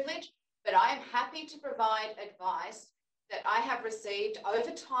legal privilege, but I am happy to provide advice that I have received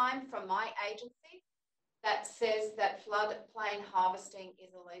over time from my agency that says that floodplain harvesting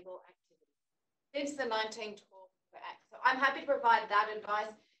is a legal activity since the 1912 Act. So I'm happy to provide that advice.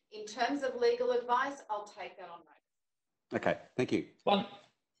 In terms of legal advice, I'll take that on notice. Okay, thank you. One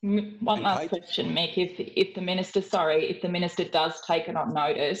last question, Mick. If the minister does take it on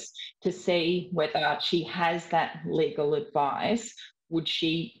notice to see whether she has that legal advice, would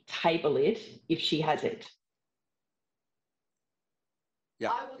she table it if she has it? Yeah.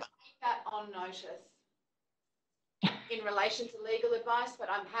 I will take that on notice in relation to legal advice, but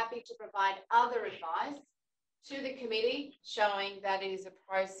I'm happy to provide other advice to the committee showing that it is a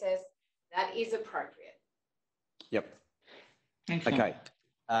process that is appropriate. Yep. Okay.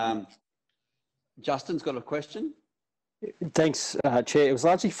 Justin's got a question. Thanks, Chair. It was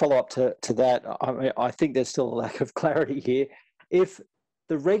largely follow-up to that. I think there's still a lack of clarity here. If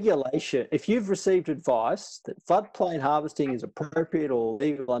you've received advice that floodplain harvesting is appropriate or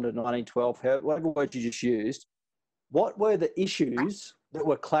legal under 1912, whatever word you just used, what were the issues that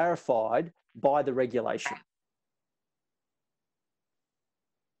were clarified by the regulation?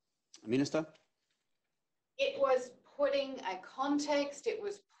 Minister? It was putting a context, it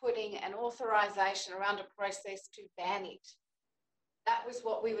was putting an authorisation around a process to ban it. That was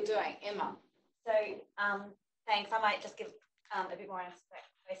what we were doing. Emma? So, thanks. I might just give a bit more answer to that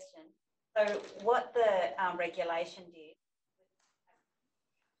question. So what the regulation did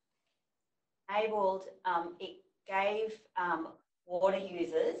enabled, it gave water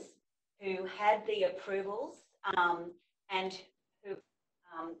users who had the approvals and who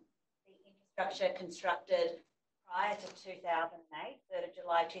the infrastructure constructed prior to 2008, 3rd of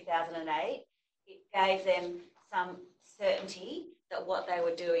July 2008, it gave them some certainty that what they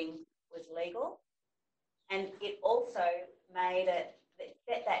were doing was legal. And it also made it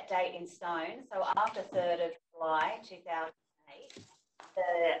set that date in stone. So after 3rd of July 2008,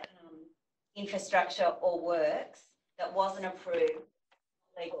 the infrastructure or works that wasn't approved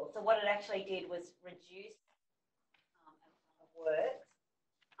legal. So what it actually did was reduce of works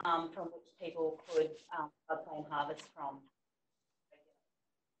from which people could floodplain harvest from.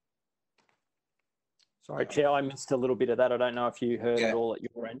 Sorry, Chair, I missed a little bit of that. I don't know if you heard it all at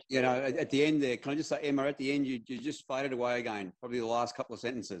your end. You know, at the end there, can I just say, Emma, at the end, you just faded away again, probably the last couple of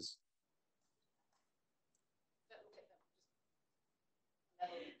sentences.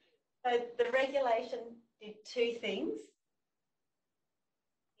 So the regulation did two things.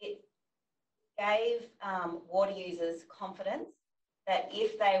 It gave water users confidence that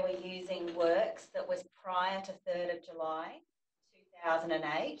if they were using works that was prior to 3rd of July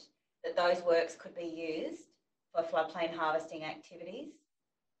 2008, that those works could be used for floodplain harvesting activities.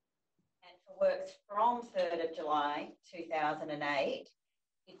 And for works from 3rd of July 2008,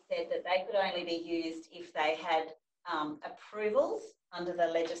 it said that they could only be used if they had approvals under the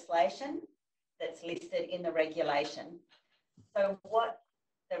legislation that's listed in the regulation. So what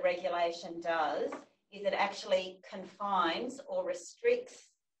the regulation does is it actually confines or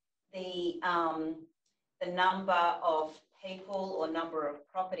restricts the number of people or number of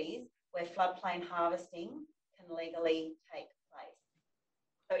properties where floodplain harvesting can legally take place.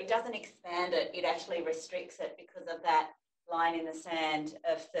 So it doesn't expand it, it actually restricts it because of that line in the sand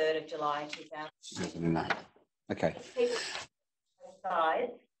of 3rd of July 2008. Okay. People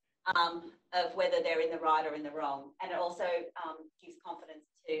decide of whether they're in the right or in the wrong. And it also gives confidence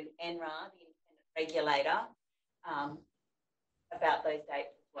to NRA, the independent regulator, about those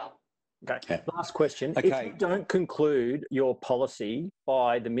dates as well. Okay, last question. Okay. If you don't conclude your policy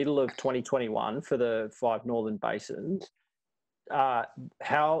by the middle of 2021 for the 5 northern basins,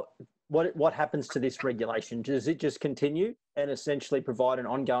 what happens to this regulation? Does it just continue and essentially provide an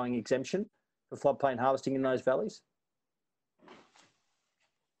ongoing exemption for floodplain harvesting in those valleys?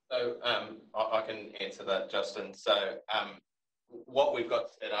 So I can answer that, Justin. So what we've got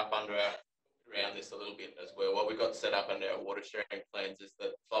set up under our, around this a little bit as well, what we've got set up under our water sharing plans is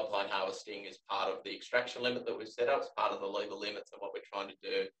that floodplain harvesting is part of the extraction limit that we've set up, it's part of the legal limits, and what we're trying to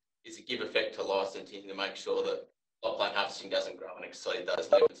do is to give effect to licensing to make sure that floodplain harvesting doesn't grow and exceed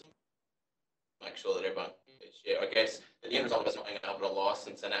those limits. Make sure that everyone share. I guess the end result of us not being able to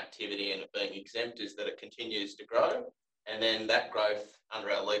license an activity and it being exempt is that it continues to grow, and then that growth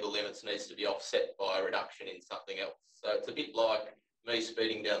under our legal limits needs to be offset by a reduction in something else. So it's a bit like me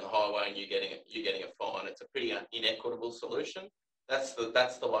speeding down the highway and you getting a fine. It's a pretty inequitable solution. That's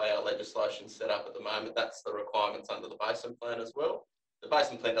the way our legislation's set up at the moment. That's the requirements under the basin plan as well. The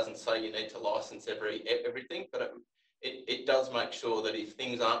basin plan doesn't say you need to license everything, but it does make sure that if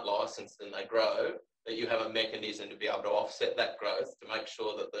things aren't licensed and they grow, that you have a mechanism to be able to offset that growth to make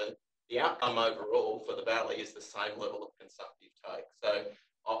sure that the outcome overall for the valley is the same level of consumptive take. So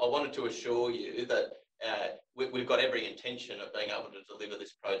I wanted to assure you that we've got every intention of being able to deliver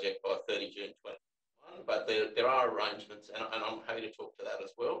this project by 30 June 2021, but there are arrangements, and I'm happy to talk to that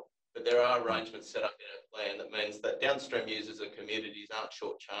as well, but there are arrangements set up in our plan that means that downstream users and communities aren't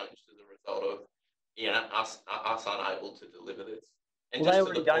shortchanged as a result of us unable to deliver this. And well, they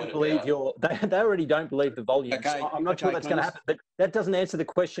already don't believe they already don't believe the volumes. Okay, I'm not sure that's going to happen, but that doesn't answer the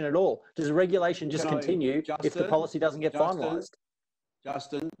question at all. Does the regulation just continue if the policy doesn't get finalised?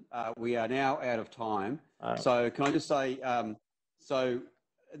 Justin, we are now out of time. So can I just say, so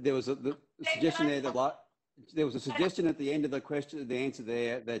there was the suggestion there that there was a suggestion at the end of the question, the answer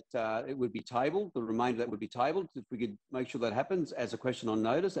there, that it would be tabled, the remainder that would be tabled. If we could make sure that happens as a question on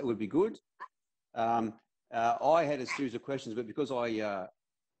notice, that would be good. I had a series of questions, but because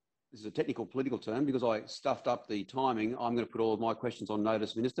this is a technical political term, because I stuffed up the timing, I'm going to put all of my questions on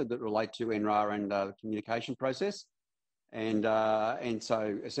notice, Minister, that relate to NRA and the communication process. And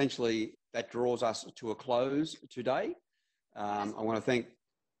so essentially that draws us to a close today. I want to thank,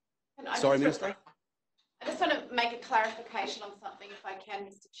 sorry, Minister. I just want to make a clarification on something if I can,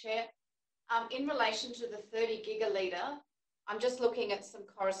 Mr. Chair. In relation to the 30 gigalitre, I'm just looking at some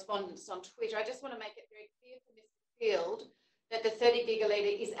correspondence on Twitter. I just want to make it very clear for Mr. Field that the 30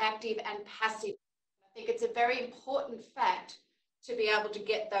 gigalitre is active and passive. I think it's a very important fact to be able to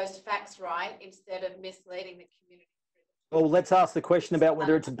get those facts right instead of misleading the community. Well, let's ask the question about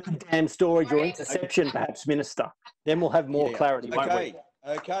whether it's a big dam storage or interception, perhaps, Minister. Then we'll have more clarity, won't we?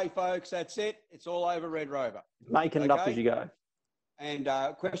 Okay, folks, that's it. It's all over, Red Rover. Making it up as you go. And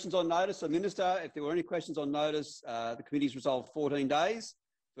questions on notice. So, Minister, if there were any questions on notice, the committee's resolved 14 days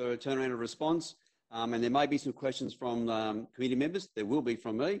for a turnaround of response. And there may be some questions from committee members. There will be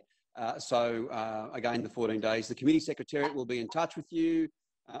from me. Again, the 14 days. The committee secretariat will be in touch with you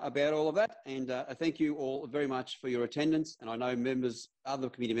about all of that. And thank you all very much for your attendance. And I know other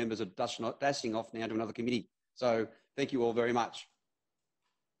committee members are dashing off now to another committee. So thank you all very much.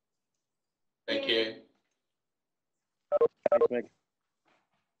 Thank you. Thanks, Mick.